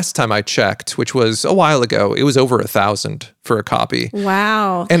 The last time I checked, which was a while ago, it was over $1,000 for a copy.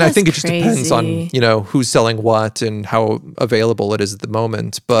 Wow. And I think it just crazy. depends on, who's selling what and how available it is at the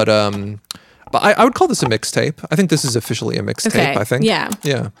moment. But I would call this a mixtape. I think this is officially a mixtape, Okay. I think. Yeah.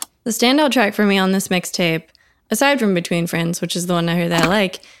 Yeah. The standout track for me on this mixtape, aside from Between Friends, which is the one I heard that I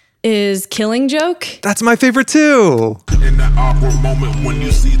like, is Killing Joke. That's my favorite too. In that awkward moment when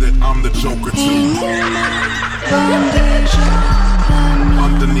you see that I'm the Joker too.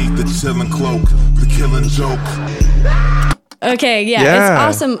 Underneath the chilling cloak, the killing joke. Okay, Yeah. it's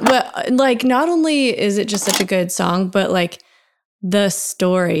awesome. But like, not only is it just such a good song, but like the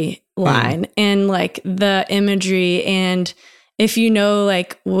story line and like the imagery, and if you know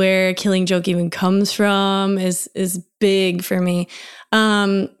like where Killing Joke even comes from is big for me.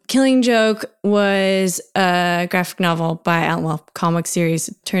 Killing Joke was a graphic novel by Alan Moore, comic series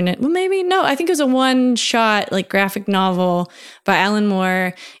turned it. Well, maybe no. I think it was a one-shot like graphic novel by Alan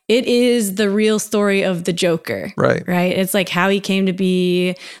Moore. It is the real story of the Joker. Right. Right. It's like how he came to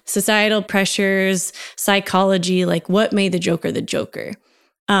be, societal pressures, psychology, like what made the Joker the Joker.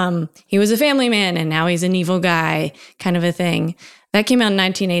 He was a family man and now he's an evil guy, kind of a thing. That came out in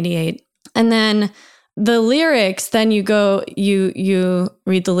 1988. And then the lyrics, then you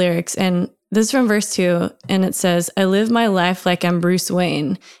read the lyrics, and this is from verse 2, and it says, I live my life like I'm Bruce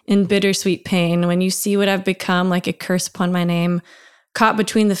Wayne, in bittersweet pain, when you see what I've become, like a curse upon my name, caught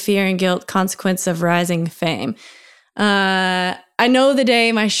between the fear and guilt, consequence of rising fame. I know the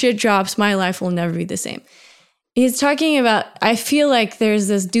day my shit drops, my life will never be the same. He's talking about, I feel like there's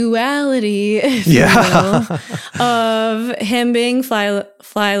this duality, if you will, of him being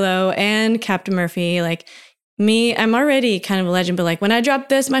Flylo and Captain Murphy. Like me, I'm already kind of a legend, but like when I drop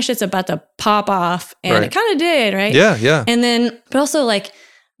this, my shit's about to pop off. And it kind of did, right? Yeah. And then, but also like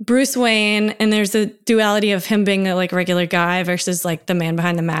Bruce Wayne, and there's the duality of him being a like regular guy versus like the man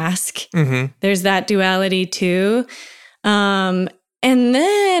behind the mask. Mm-hmm. There's that duality too. And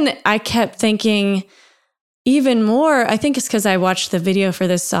then I kept thinking, even more, I think it's because I watched the video for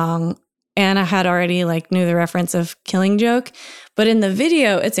this song and I had already like knew the reference of Killing Joke. But in the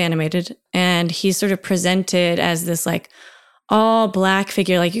video, it's animated and he's sort of presented as this like all black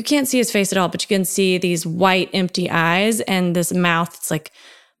figure. Like you can't see his face at all, but you can see these white empty eyes and this mouth. It's like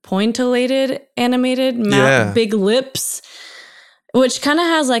pointillated, animated mouth, big lips, which kind of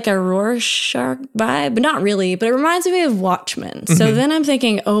has like a Rorschach vibe, but not really. But it reminds me of Watchmen. Mm-hmm. So then I'm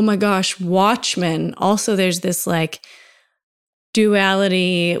thinking, oh my gosh, Watchmen. Also, there's this like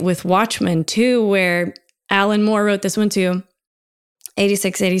duality with Watchmen too, where Alan Moore wrote this one too.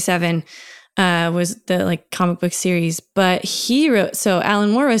 86, 87 was the like comic book series. But he wrote, so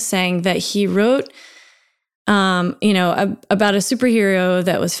Alan Moore was saying that he wrote, about a superhero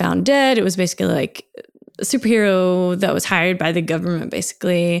that was found dead. It was basically like a superhero that was hired by the government,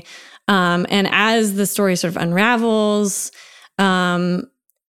 basically. And as the story sort of unravels,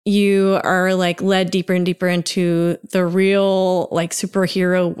 you are like led deeper and deeper into the real like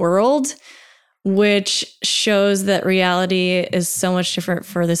superhero world, which shows that reality is so much different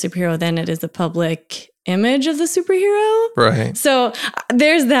for the superhero than it is the public image of the superhero. Right. So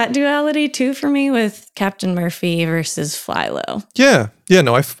there's that duality too for me with Captain Murphy versus Flylo. Yeah.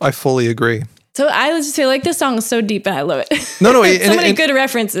 No, I fully agree. So I would just say like this song is so deep and I love it. No, so many good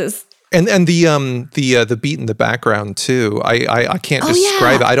references. And the beat in the background too. I can't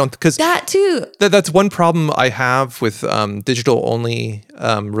describe it. I don't, because that too. That's one problem I have with digital only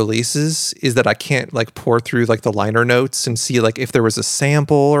releases, is that I can't like pour through like the liner notes and see like if there was a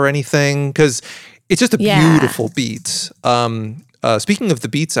sample or anything, because it's just a beautiful beat. Speaking of the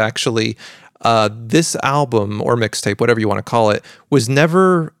beats, actually, this album or mixtape, whatever you want to call it, was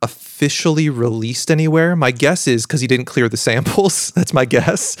never officially released anywhere. My guess is because he didn't clear the samples. That's my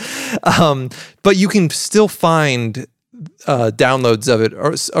guess. But you can still find downloads of it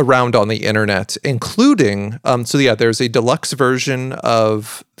around on the internet, including, there's a deluxe version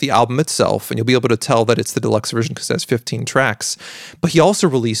of the album itself, and you'll be able to tell that it's the deluxe version because it has 15 tracks. But he also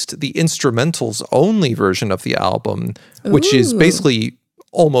released the instrumentals only version of the album, which is basically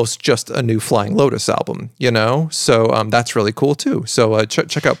almost just a new Flying Lotus album, you know? So that's really cool too. So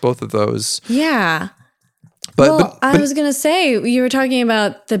check out both of those. Yeah. But I was going to say, you were talking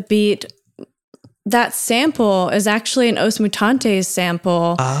about the beat. That sample is actually an Os Mutantes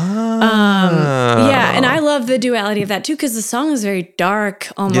sample. Yeah, and I love the duality of that too, because the song is very dark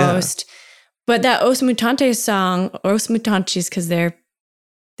almost. Yeah. But that Os Mutantes song, Os Mutantes, because they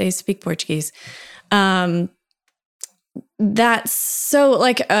speak Portuguese. That's so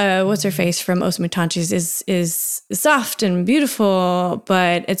like what's her face from Os Mutantes is soft and beautiful,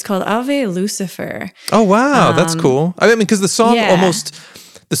 but it's called Ave Lucifer. Oh wow, that's cool. I mean, because the song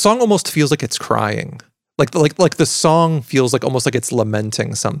almost feels like it's crying. Like the song feels like almost like it's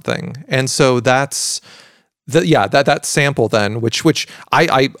lamenting something. And so that's that sample then, which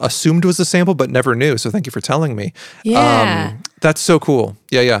I assumed was a sample but never knew. So thank you for telling me. Yeah. That's so cool.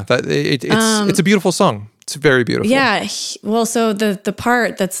 Yeah. It's a beautiful song. It's very beautiful. Yeah. Well, so the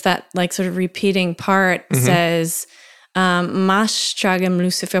part that's that like sort of repeating part says, Mas tragam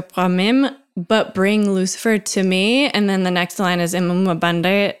Lucifer para mim, but bring Lucifer to me. And then the next line is uma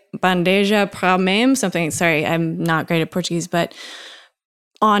bandeja para mim, something, sorry, I'm not great at Portuguese, but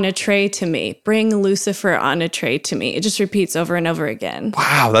on a tray to me. Bring Lucifer on a tray to me. It just repeats over and over again.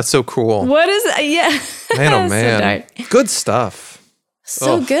 Wow, that's so cool. What is it? Yeah. Man, oh man. So good stuff.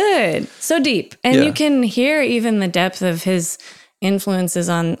 So good. So deep. And you can hear even the depth of his influences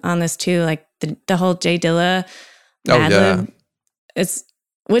on this too, like the whole J Dilla Madlib.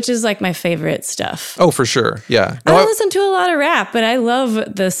 Which is like my favorite stuff. Oh, for sure. Yeah. No, I listen to a lot of rap, but I love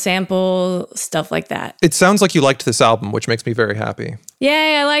the sample stuff like that. It sounds like you liked this album, which makes me very happy.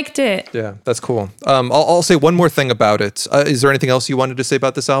 Yay, I liked it. Yeah, that's cool. I'll say one more thing about it. Is there anything else you wanted to say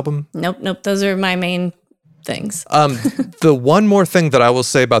about this album? Nope. Those are my main things. The one more thing that I will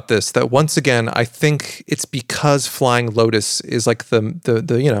say about this, that once again, I think it's because Flying Lotus is like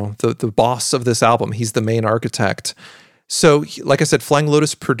the boss of this album. He's the main architect. So, like I said, Flying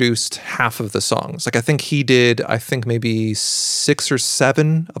Lotus produced half of the songs. Like I think he did, maybe 6 or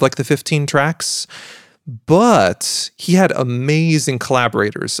 7 of like the 15 tracks. But he had amazing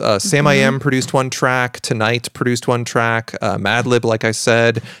collaborators. Sam I Am produced one track. Tonight produced one track. Madlib, like I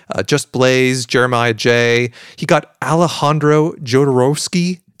said. Just Blaze, Jeremiah J. He got Alejandro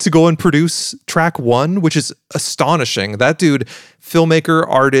Jodorowsky to go and produce track 1, which is astonishing. That dude, filmmaker,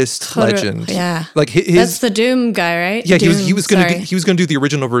 artist, legend. Yeah, like that's the Doom guy, right? Yeah, Dune, he was gonna do the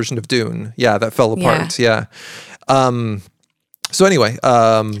original version of Dune. Yeah, that fell apart. Yeah. So anyway,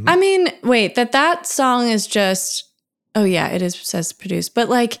 I mean, wait, that song is just. Oh yeah, it says produced, but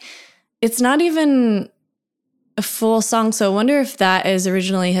like, it's not even a full song. So I wonder if that is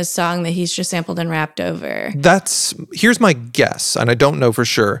originally his song that he's just sampled and rapped over. Here's my guess, and I don't know for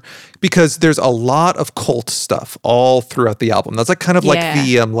sure, because there's a lot of cult stuff all throughout the album. That's like kind of like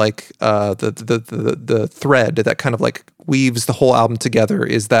the thread that kind of like weaves the whole album together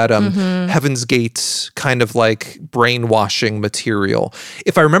is that Heaven's Gate kind of like brainwashing material.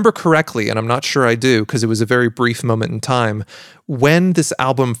 If I remember correctly, and I'm not sure I do because it was a very brief moment in time, when this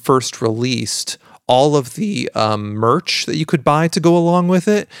album first released, all of the merch that you could buy to go along with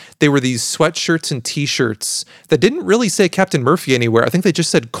it, they were these sweatshirts and t-shirts that didn't really say Captain Murphy anywhere. I think they just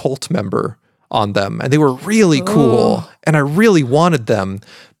said cult member on them, and they were really cool, and I really wanted them,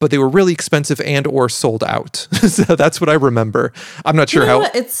 but they were really expensive and or sold out. So that's what I remember. I'm not sure how.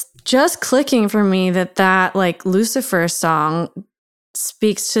 It's just clicking for me that like Lucifer song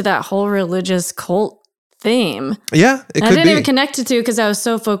speaks to that whole religious cult theme. Yeah, it could be. I didn't even connect it to because I was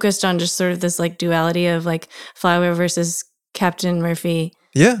so focused on just sort of this like duality of like Flower versus Captain Murphy.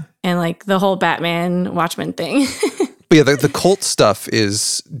 Yeah. And like the whole Batman Watchmen thing. But yeah, the cult stuff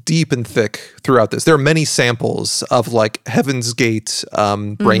is deep and thick throughout this. There are many samples of like Heaven's Gate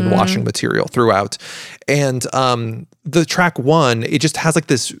brainwashing material throughout. And the track 1, it just has like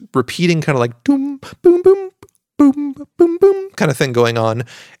this repeating kind of like doom, boom, boom, boom, boom, boom kind of thing going on.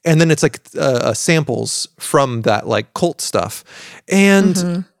 And then it's like samples from that like cult stuff.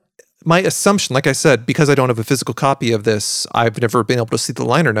 And my assumption, like I said, because I don't have a physical copy of this, I've never been able to see the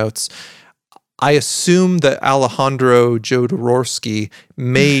liner notes. I assume that Alejandro Jodorowsky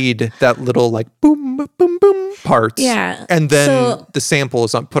made that little like boom, boom, boom part. Yeah. And then So- the sample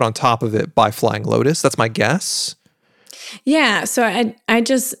is put on top of it by Flying Lotus. That's my guess. Yeah, so I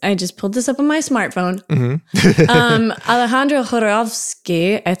just pulled this up on my smartphone. Mm-hmm. Alejandro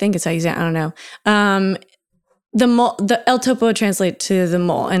Jodorowsky, I think it's how you say it, I don't know. The El Topo translate to the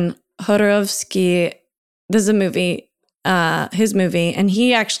mole, and Jodorowsky, this is a movie, his movie, and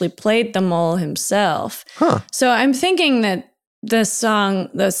he actually played the mole himself. Huh. So I'm thinking that the song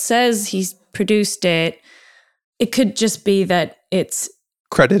that says he's produced it, it could just be that it's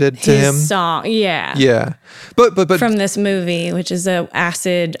Credited to his him. song. Yeah. Yeah. But From this movie, which is a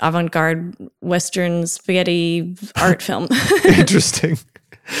acid avant-garde Western spaghetti art film. interesting.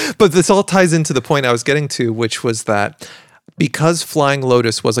 But this all ties into the point I was getting to, which was that because Flying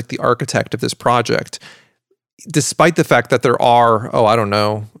Lotus was like the architect of this project, despite the fact that there are, I don't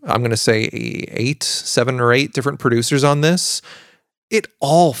know, I'm going to say 7 or 8 different producers on this, it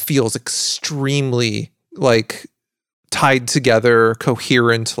all feels extremely like tied together,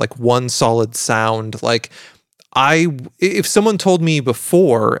 coherent, like one solid sound. Like if someone told me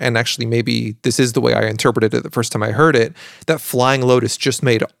before, and actually maybe this is the way I interpreted it the first time I heard it, that Flying Lotus just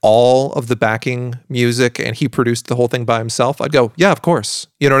made all of the backing music and he produced the whole thing by himself, I'd go, yeah, of course.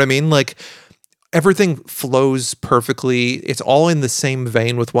 You know what I mean? Like everything flows perfectly. It's all in the same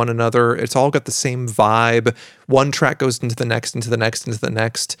vein with one another. It's all got the same vibe. One track goes into the next, into the next, into the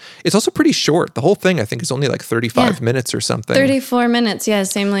next. It's also pretty short. The whole thing, I think, is only like 35 minutes or something. 34 minutes, yeah,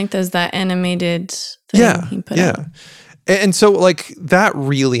 same length as that animated thing he put out. And so like that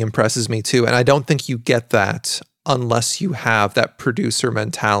really impresses me too. And I don't think you get that unless you have that producer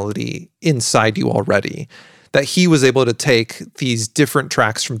mentality inside you already. That he was able to take these different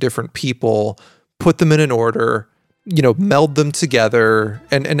tracks from different people, put them in an order, meld them together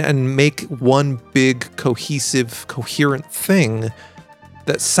and make one big cohesive, coherent thing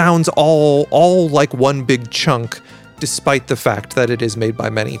that sounds all like one big chunk, despite the fact that it is made by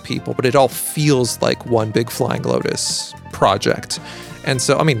many people, but it all feels like one big Flying Lotus project. And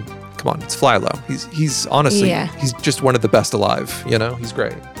so, I mean, come on, it's Flylo. He's honestly, he's just one of the best alive, he's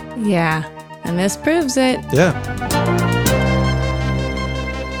great. Yeah, and this proves it. Yeah.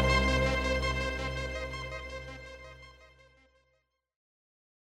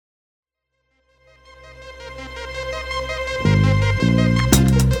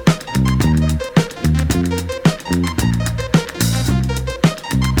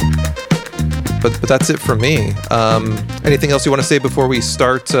 But that's it for me. Anything else you want to say before we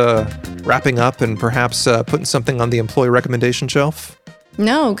start wrapping up and perhaps putting something on the employee recommendation shelf?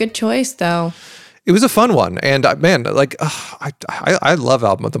 No, good choice though. It was a fun one, and man, like I love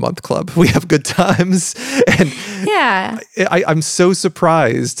Album of the Month Club. We have good times, and yeah, I'm so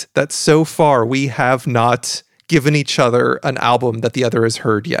surprised that so far we have not given each other an album that the other has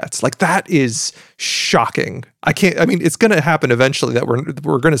heard yet. Like that is shocking. I mean, it's going to happen eventually that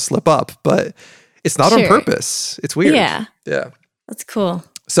we're going to slip up, but it's not on purpose. It's weird. Yeah. That's cool.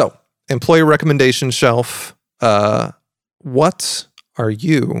 So, employee recommendation shelf. What are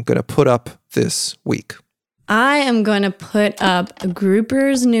you going to put up this week? I am going to put up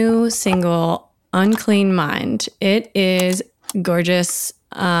Grouper's new single, Unclean Mind. It is gorgeous.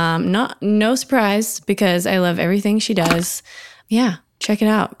 No surprise because I love everything she does. Yeah, check it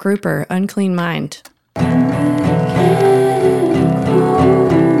out. Grouper, Unclean Mind.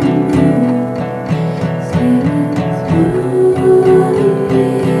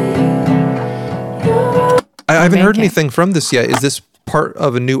 I haven't heard anything from this yet. Is this part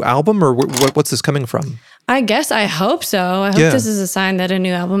of a new album or what's this coming from? I hope so. I hope this is a sign that a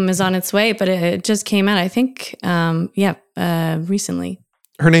new album is on its way, but it just came out, I think, recently.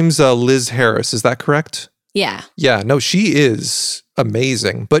 Her name's Liz Harris. Is that correct? Yeah. Yeah. No, she is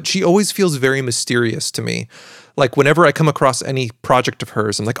amazing, but she always feels very mysterious to me. Like whenever I come across any project of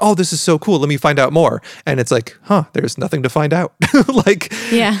hers, I'm like, oh, this is so cool. Let me find out more. And it's like, there's nothing to find out.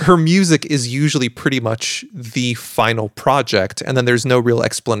 Her music is usually pretty much the final project. And then there's no real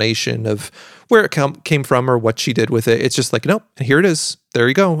explanation of where it came from or what she did with it. It's just like, nope, here it is. There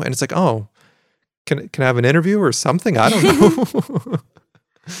you go. And it's like, oh, can I have an interview or something? I don't know.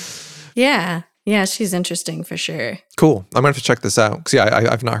 Yeah, she's interesting for sure. Cool. I'm going to have to check this out. Because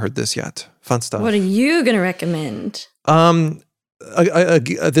I've not heard this yet. Fun stuff. What are you going to recommend?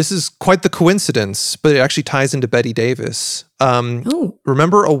 This is quite the coincidence, but it actually ties into Betty Davis.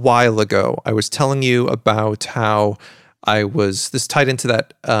 Remember a while ago, I was telling you about how this tied into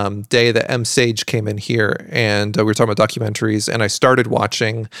that day that M. Sage came in here and we were talking about documentaries, and I started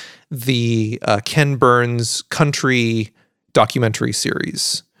watching the Ken Burns country documentary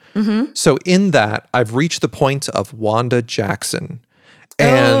series. So in that, I've reached the point of Wanda Jackson.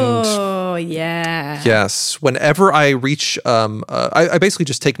 And Oh, yeah. yes, whenever I reach, I basically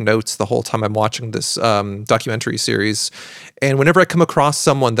just take notes the whole time I'm watching this documentary series. And whenever I come across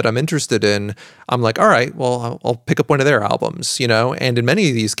someone that I'm interested in, I'm like, all right, well, I'll pick up one of their albums, you know? And in many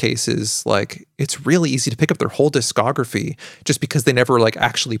of these cases, like, it's really easy to pick up their whole discography just because they never, like,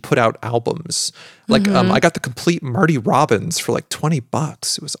 actually put out albums. Like, I got the complete Marty Robbins for, like,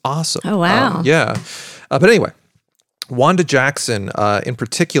 $20. It was awesome. Oh, wow. Yeah. But anyway. Wanda Jackson, in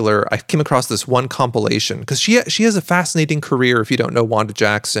particular, I came across this one compilation because she has a fascinating career. If you don't know Wanda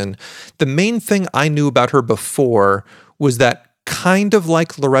Jackson, the main thing I knew about her before was that, kind of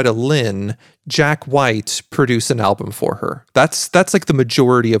like Loretta Lynn, Jack White produced an album for her. That's like the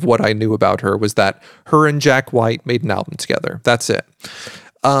majority of what I knew about her, was that her and Jack White made an album together. That's it.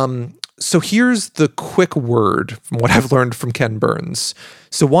 So here's the quick word from what I've learned from Ken Burns.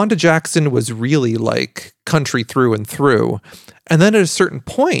 So Wanda Jackson was really like country through and through. And then at a certain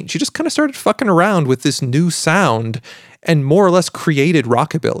point, she just kind of started fucking around with this new sound and more or less created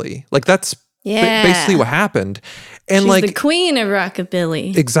rockabilly. Like that's basically what happened. And She's like the queen of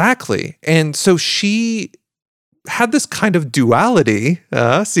rockabilly. Exactly. And so she had this kind of duality.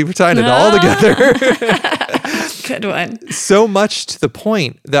 See, we're tying it all together. Good one. So much to the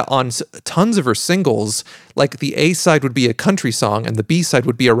point that on tons of her singles, like the A side would be a country song and the B side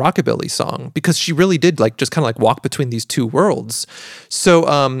would be a rockabilly song, because she really did like just kind of like walk between these two worlds.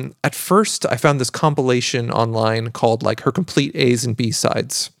 So at first I found this compilation online called like her complete A's and B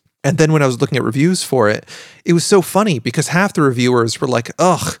sides. And then when I was looking at reviews for it, it was so funny because half the reviewers were like,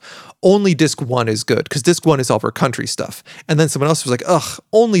 ugh, only disc 1 is good because disc 1 is all of her country stuff. And then someone else was like, ugh,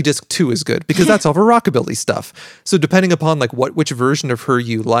 only disc 2 is good because that's all of her rockabilly stuff. So depending upon like which version of her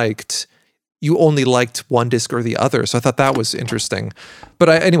you liked, you only liked one disc or the other. So I thought that was interesting. But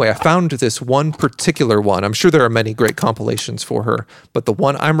anyway, I found this one particular one. I'm sure there are many great compilations for her, but the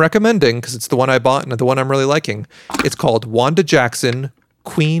one I'm recommending, because it's the one I bought and the one I'm really liking, it's called Wanda Jackson,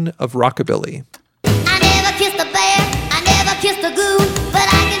 Queen of Rockabilly. I never kissed a bear, I never kissed a goose, but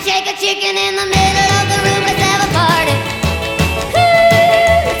I can shake a chicken in the middle of the room. Let's have a party.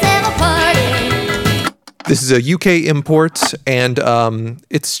 Let's have a party. This is a UK import, and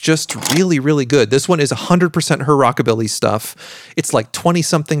it's just really, really good. This one is 100% her rockabilly stuff. It's like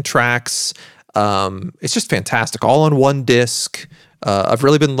 20-something tracks. It's just fantastic, all on one disc. I've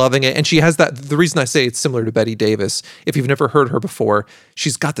really been loving it. And she has that, the reason I say it's similar to Betty Davis, if you've never heard her before,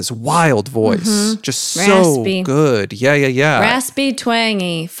 she's got this wild voice. Just Raspy. so good. Yeah. Raspy,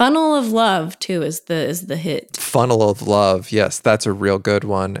 twangy. Funnel of Love, too, is the hit. Funnel of Love. Yes, that's a real good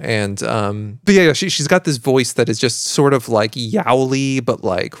one. And, but yeah, she's got this voice that is just sort of like yowly, but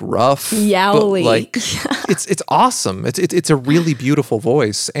like rough. Yowly. But like, it's awesome. It's a really beautiful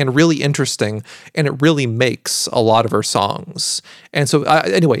voice and really interesting. And it really makes a lot of her songs. And so,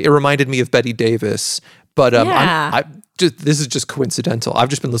 anyway, it reminded me of Betty Davis, but this is just coincidental. I've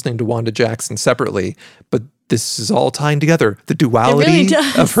just been listening to Wanda Jackson separately, but this is all tying together. The duality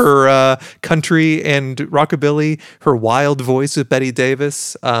of her country and rockabilly, her wild voice with Betty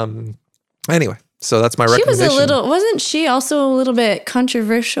Davis. Anyway, so that's my recommendation. Wasn't she also a little bit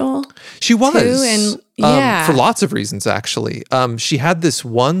controversial? She was. Too, and for lots of reasons, actually. She had this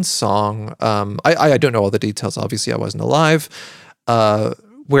one song, I don't know all the details, obviously I wasn't alive,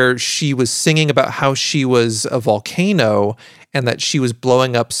 where she was singing about how she was a volcano and that she was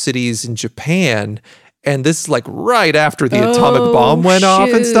blowing up cities in Japan. And this is like right after the atomic bomb went off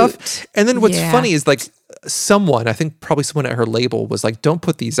and stuff. And then what's funny is like I think probably someone at her label was like, don't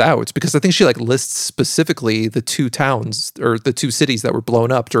put these out, because I think she like lists specifically the two towns or the two cities that were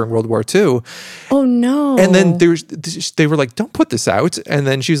blown up during World War II. Oh no. And then they were like, don't put this out. And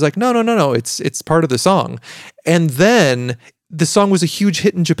then she was like, no, it's part of the song. And then the song was a huge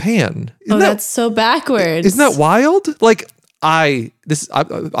hit in Japan. That's so backwards. Isn't that wild? Like I'm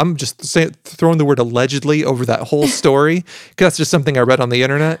just throwing the word allegedly over that whole story because that's just something I read on the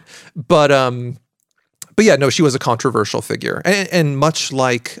internet. But yeah, no, she was a controversial figure, and much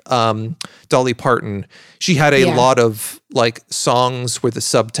like Dolly Parton, she had a lot of like songs where the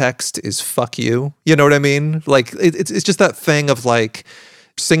subtext is "fuck you." You know what I mean? Like it's just that thing of like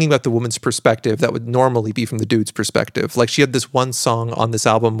singing about the woman's perspective that would normally be from the dude's perspective. Like she had this one song on this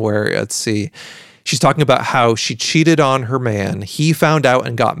album where, let's see, she's talking about how she cheated on her man. He found out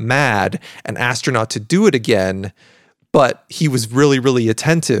and got mad and asked her not to do it again, but he was really, really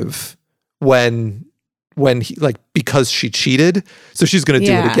attentive when he, like, because she cheated, so she's going to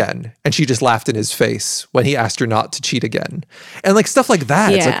do it again. And she just laughed in his face when he asked her not to cheat again. And like stuff like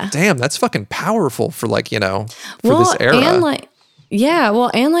that. It's like, damn, that's fucking powerful for like, for this era. And like, Yeah,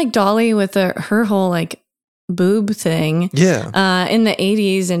 well, and like Dolly with her whole like boob thing. Yeah. In the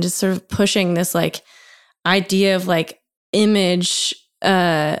 80s, and just sort of pushing this like idea of like image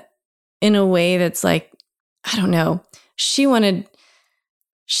in a way that's like, I don't know. She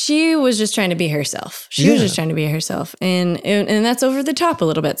was just trying to be herself. She was just trying to be herself. And that's over the top a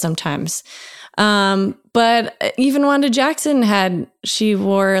little bit sometimes. But even Wanda Jackson she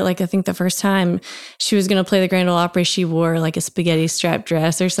wore, like, I think the first time she was going to play the Grand Ole Opry, she wore like a spaghetti strap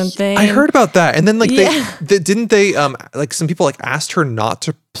dress or something. I heard about that. And then like didn't they like some people like asked her not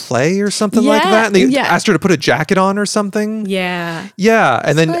to play or something like that? And they asked her to put a jacket on or something. Yeah. Yeah.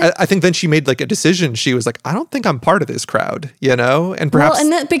 And then I think then she made like a decision. She was like, I don't think I'm part of this crowd, you know? And perhaps. Well,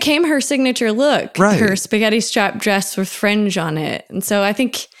 and that became her signature look. Right. Her spaghetti strap dress with fringe on it. And so I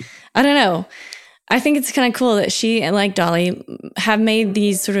think, I don't know. I think it's kind of cool that she and like Dolly have made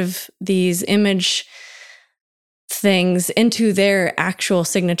these image things into their actual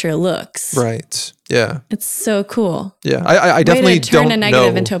signature looks. Right. Yeah. It's so cool. Yeah. I definitely don't turn don't a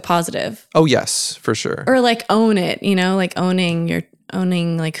negative know. into a positive. Oh yes, for sure. Or like own it, you know, like owning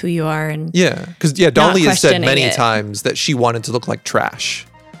like who you are. And yeah. Because Dolly has said many it. times that she wanted to look like trash.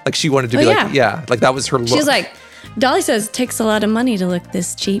 Like she wanted to be like that was her look. She was like, Dolly says it takes a lot of money to look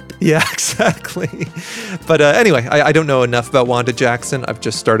this cheap. Yeah, exactly. But anyway, I don't know enough about Wanda Jackson. I've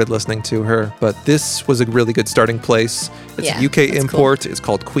just started listening to her, but this was a really good starting place. It's a UK import. Cool. It's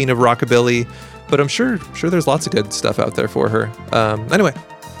called Queen of Rockabilly, but I'm sure there's lots of good stuff out there for her. Anyway,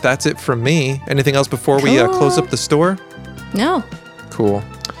 that's it from me. Anything else before we close up the store? No. Cool.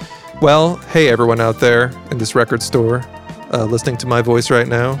 Well, hey everyone out there in this record store listening to my voice right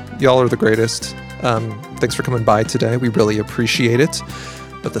now. Y'all are the greatest. Thanks for coming by today. We really appreciate it.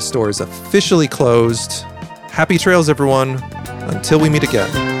 But the store is officially closed. Happy trails, everyone. Until we meet again.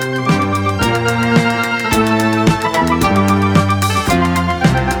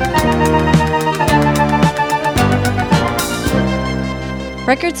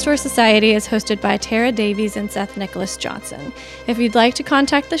 Record Store Society is hosted by Tara Davies and Seth Nicholas Johnson. If you'd like to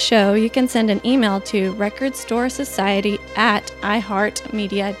contact the show, you can send an email to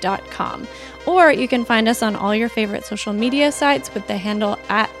recordstoresociety@iheartmedia.com. Or you can find us on all your favorite social media sites with the handle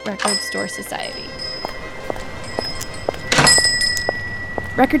 @Record Store Society.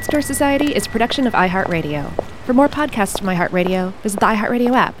 Record Store Society is a production of iHeartRadio. For more podcasts from iHeartRadio, visit the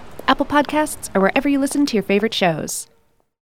iHeartRadio app, Apple Podcasts, or wherever you listen to your favorite shows.